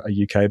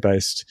 a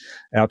UK-based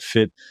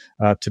outfit,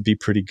 to be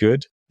pretty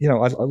good.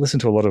 I listen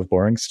to a lot of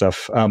boring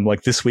stuff,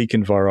 like This Week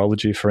in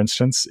Virology, for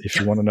instance. If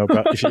you want to know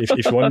about, if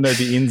you want to know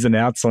the ins and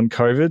outs on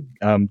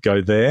COVID,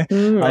 go there.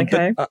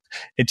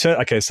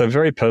 Okay. So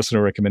very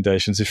personal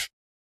recommendations. If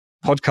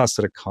podcasts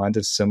that are kind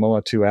of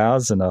similar to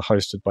ours and are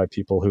hosted by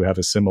people who have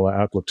a similar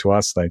outlook to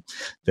us,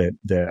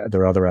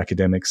 they're other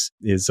academics,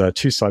 is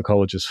Two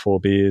Psychologists, Four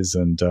Beers,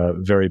 and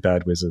Very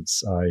Bad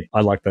Wizards.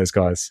 I like those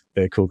guys.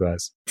 They're cool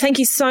guys. Thank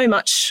you so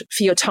much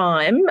for your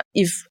time.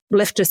 You've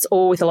left us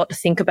all with a lot to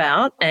think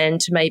about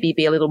and to maybe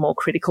be a little more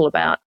critical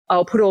about.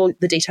 I'll put all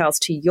the details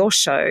to your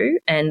show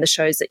and the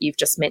shows that you've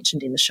just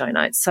mentioned in the show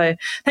notes. So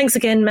thanks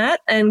again,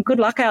 Matt, and good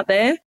luck out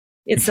there.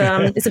 It's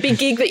a big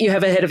gig that you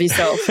have ahead of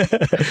yourself.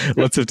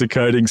 Lots of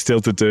decoding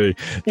still to do.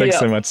 Thanks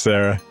so much,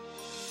 Sarah.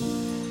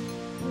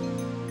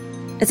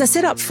 As I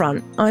said up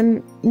front,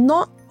 I'm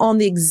not on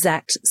the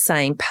exact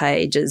same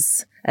page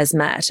as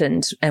Matt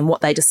and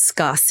what they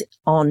discuss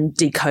on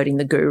Decoding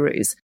the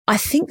Gurus. I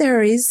think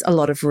there is a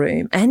lot of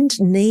room and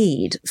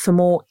need for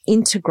more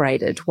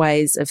integrated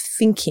ways of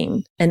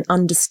thinking and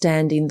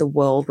understanding the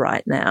world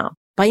right now.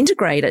 By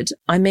integrated,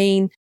 I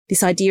mean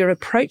this idea of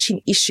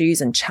approaching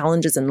issues and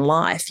challenges in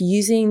life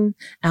using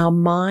our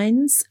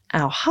minds,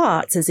 our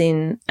hearts, as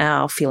in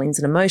our feelings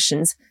and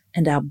emotions,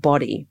 and our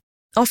body.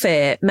 Off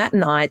air, Matt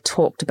and I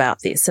talked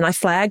about this, and I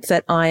flagged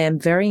that I am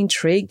very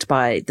intrigued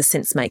by the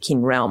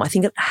sense-making realm. I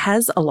think it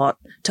has a lot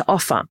to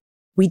offer.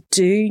 We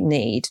do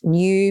need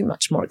new,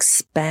 much more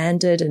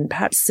expanded and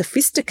perhaps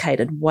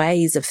sophisticated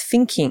ways of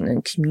thinking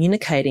and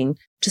communicating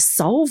to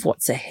solve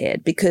what's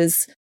ahead,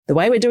 because the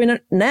way we're doing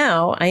it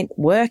now ain't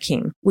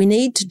working. We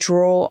need to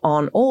draw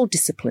on all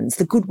disciplines,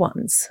 the good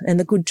ones and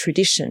the good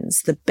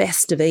traditions, the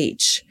best of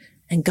each,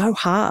 and go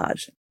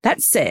hard.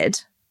 That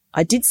said,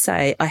 I did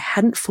say I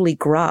hadn't fully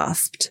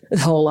grasped the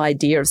whole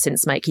idea of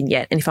sense-making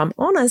yet. And if I'm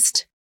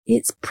honest,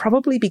 it's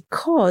probably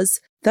because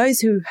those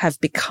who have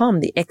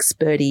become the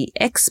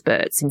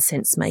experts in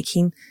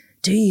sense-making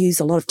do use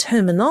a lot of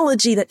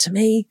terminology that to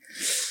me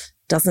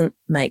doesn't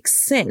make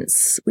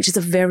sense, which is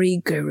a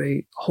very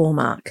guru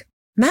hallmark.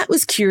 Matt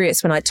was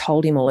curious when I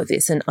told him all of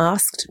this and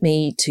asked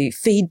me to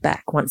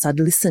feedback once I'd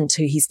listened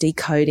to his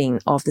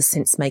decoding of the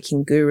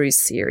Sense-Making Gurus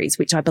series,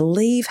 which I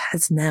believe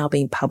has now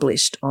been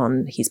published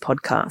on his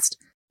podcast.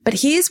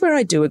 But here's where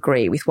I do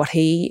agree with what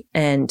he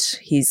and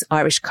his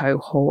Irish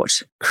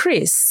cohort,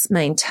 Chris,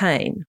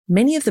 maintain.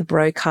 Many of the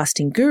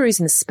broadcasting gurus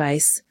in the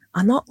space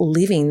are not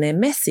living their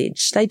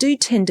message. They do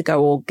tend to go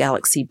all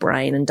galaxy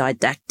brain and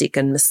didactic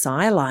and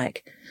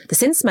messiah-like. The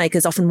sense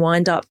makers often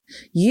wind up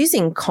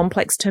using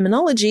complex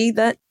terminology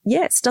that,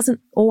 yes, doesn't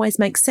always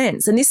make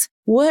sense. And this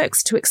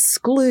works to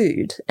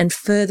exclude and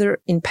further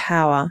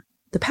empower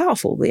the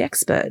powerful, the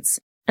experts.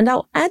 And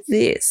I'll add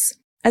this,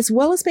 as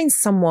well as being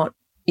somewhat,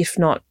 if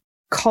not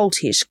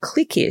cultish,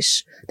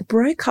 cliquish, the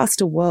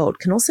broadcaster world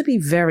can also be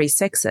very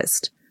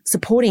sexist,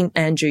 supporting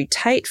Andrew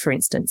Tate, for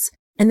instance.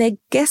 And their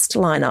guest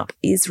lineup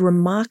is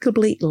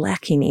remarkably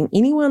lacking in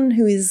anyone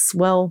who is,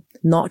 well,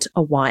 not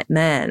a white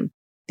man.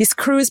 This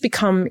crew has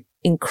become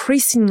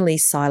increasingly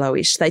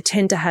silo-ish. They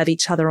tend to have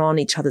each other on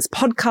each other's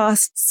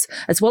podcasts,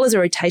 as well as a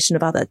rotation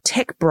of other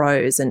tech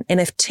bros and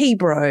NFT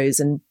bros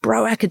and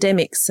bro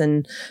academics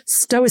and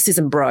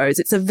stoicism bros.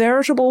 It's a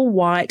veritable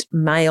white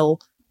male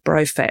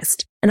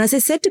brofest. And as I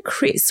said to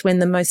Chris, when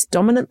the most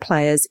dominant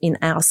players in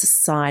our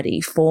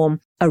society form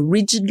a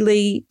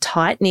rigidly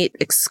tight-knit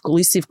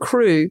exclusive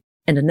crew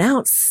and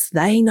announce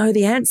they know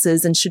the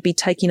answers and should be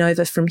taking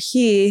over from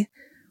here,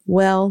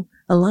 well,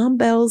 alarm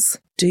bells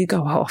do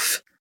go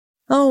off.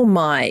 Oh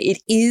my,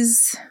 it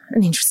is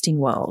an interesting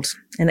world,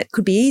 and it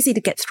could be easy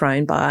to get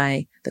thrown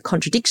by the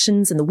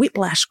contradictions and the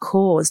whiplash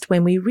caused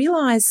when we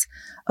realise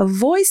a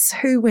voice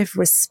who we've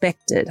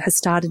respected has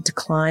started to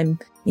climb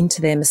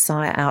into their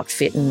Messiah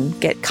outfit and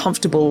get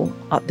comfortable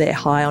up there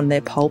high on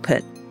their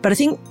pulpit. But I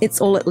think it's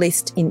all at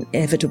least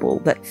inevitable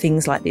that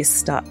things like this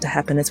start to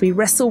happen as we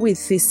wrestle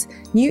with this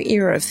new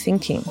era of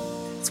thinking.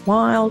 It's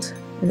wild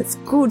and it's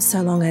good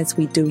so long as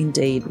we do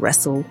indeed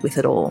wrestle with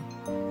it all.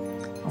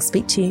 I'll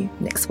speak to you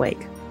next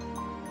week.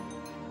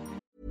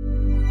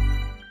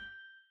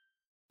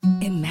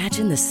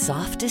 Imagine the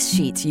softest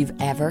sheets you've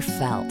ever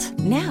felt.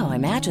 Now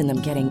imagine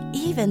them getting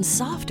even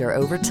softer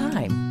over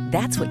time.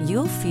 That's what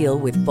you'll feel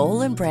with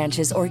Boll &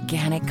 Branch's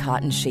organic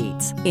cotton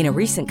sheets. In a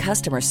recent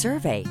customer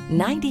survey,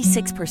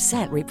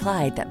 96%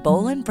 replied that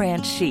Boll &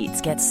 Branch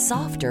sheets get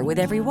softer with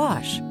every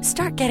wash.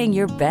 Start getting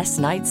your best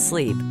night's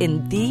sleep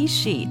in these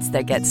sheets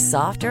that get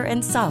softer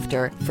and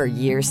softer for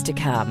years to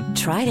come.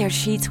 Try their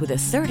sheets with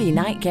a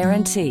 30-night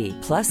guarantee.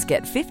 Plus,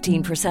 get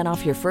 15%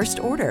 off your first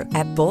order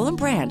at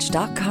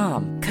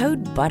bollandbranch.com.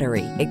 Code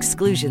BUTTERY.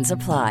 Exclusions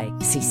apply.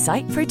 See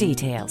site for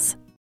details.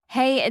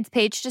 Hey, it's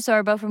Paige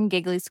DeSorbo from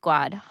Giggly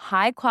Squad.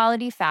 High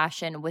quality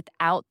fashion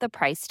without the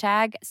price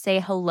tag. Say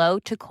hello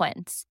to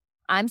Quince.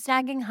 I'm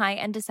snagging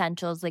high-end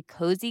essentials like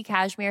cozy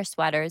cashmere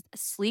sweaters,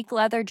 sleek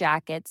leather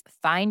jackets,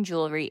 fine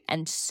jewelry,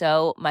 and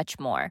so much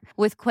more.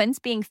 With Quince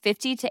being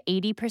 50 to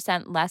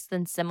 80% less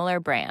than similar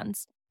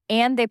brands.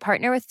 And they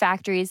partner with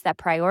factories that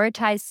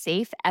prioritize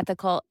safe,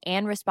 ethical,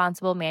 and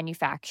responsible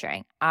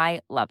manufacturing. I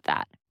love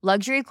that.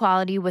 Luxury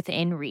quality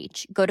within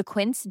reach. Go to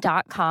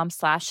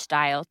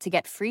quince.com/style to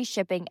get free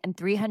shipping and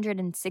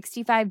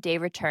 365-day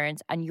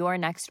returns on your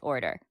next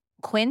order.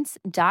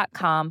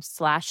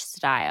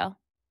 Quince.com/style.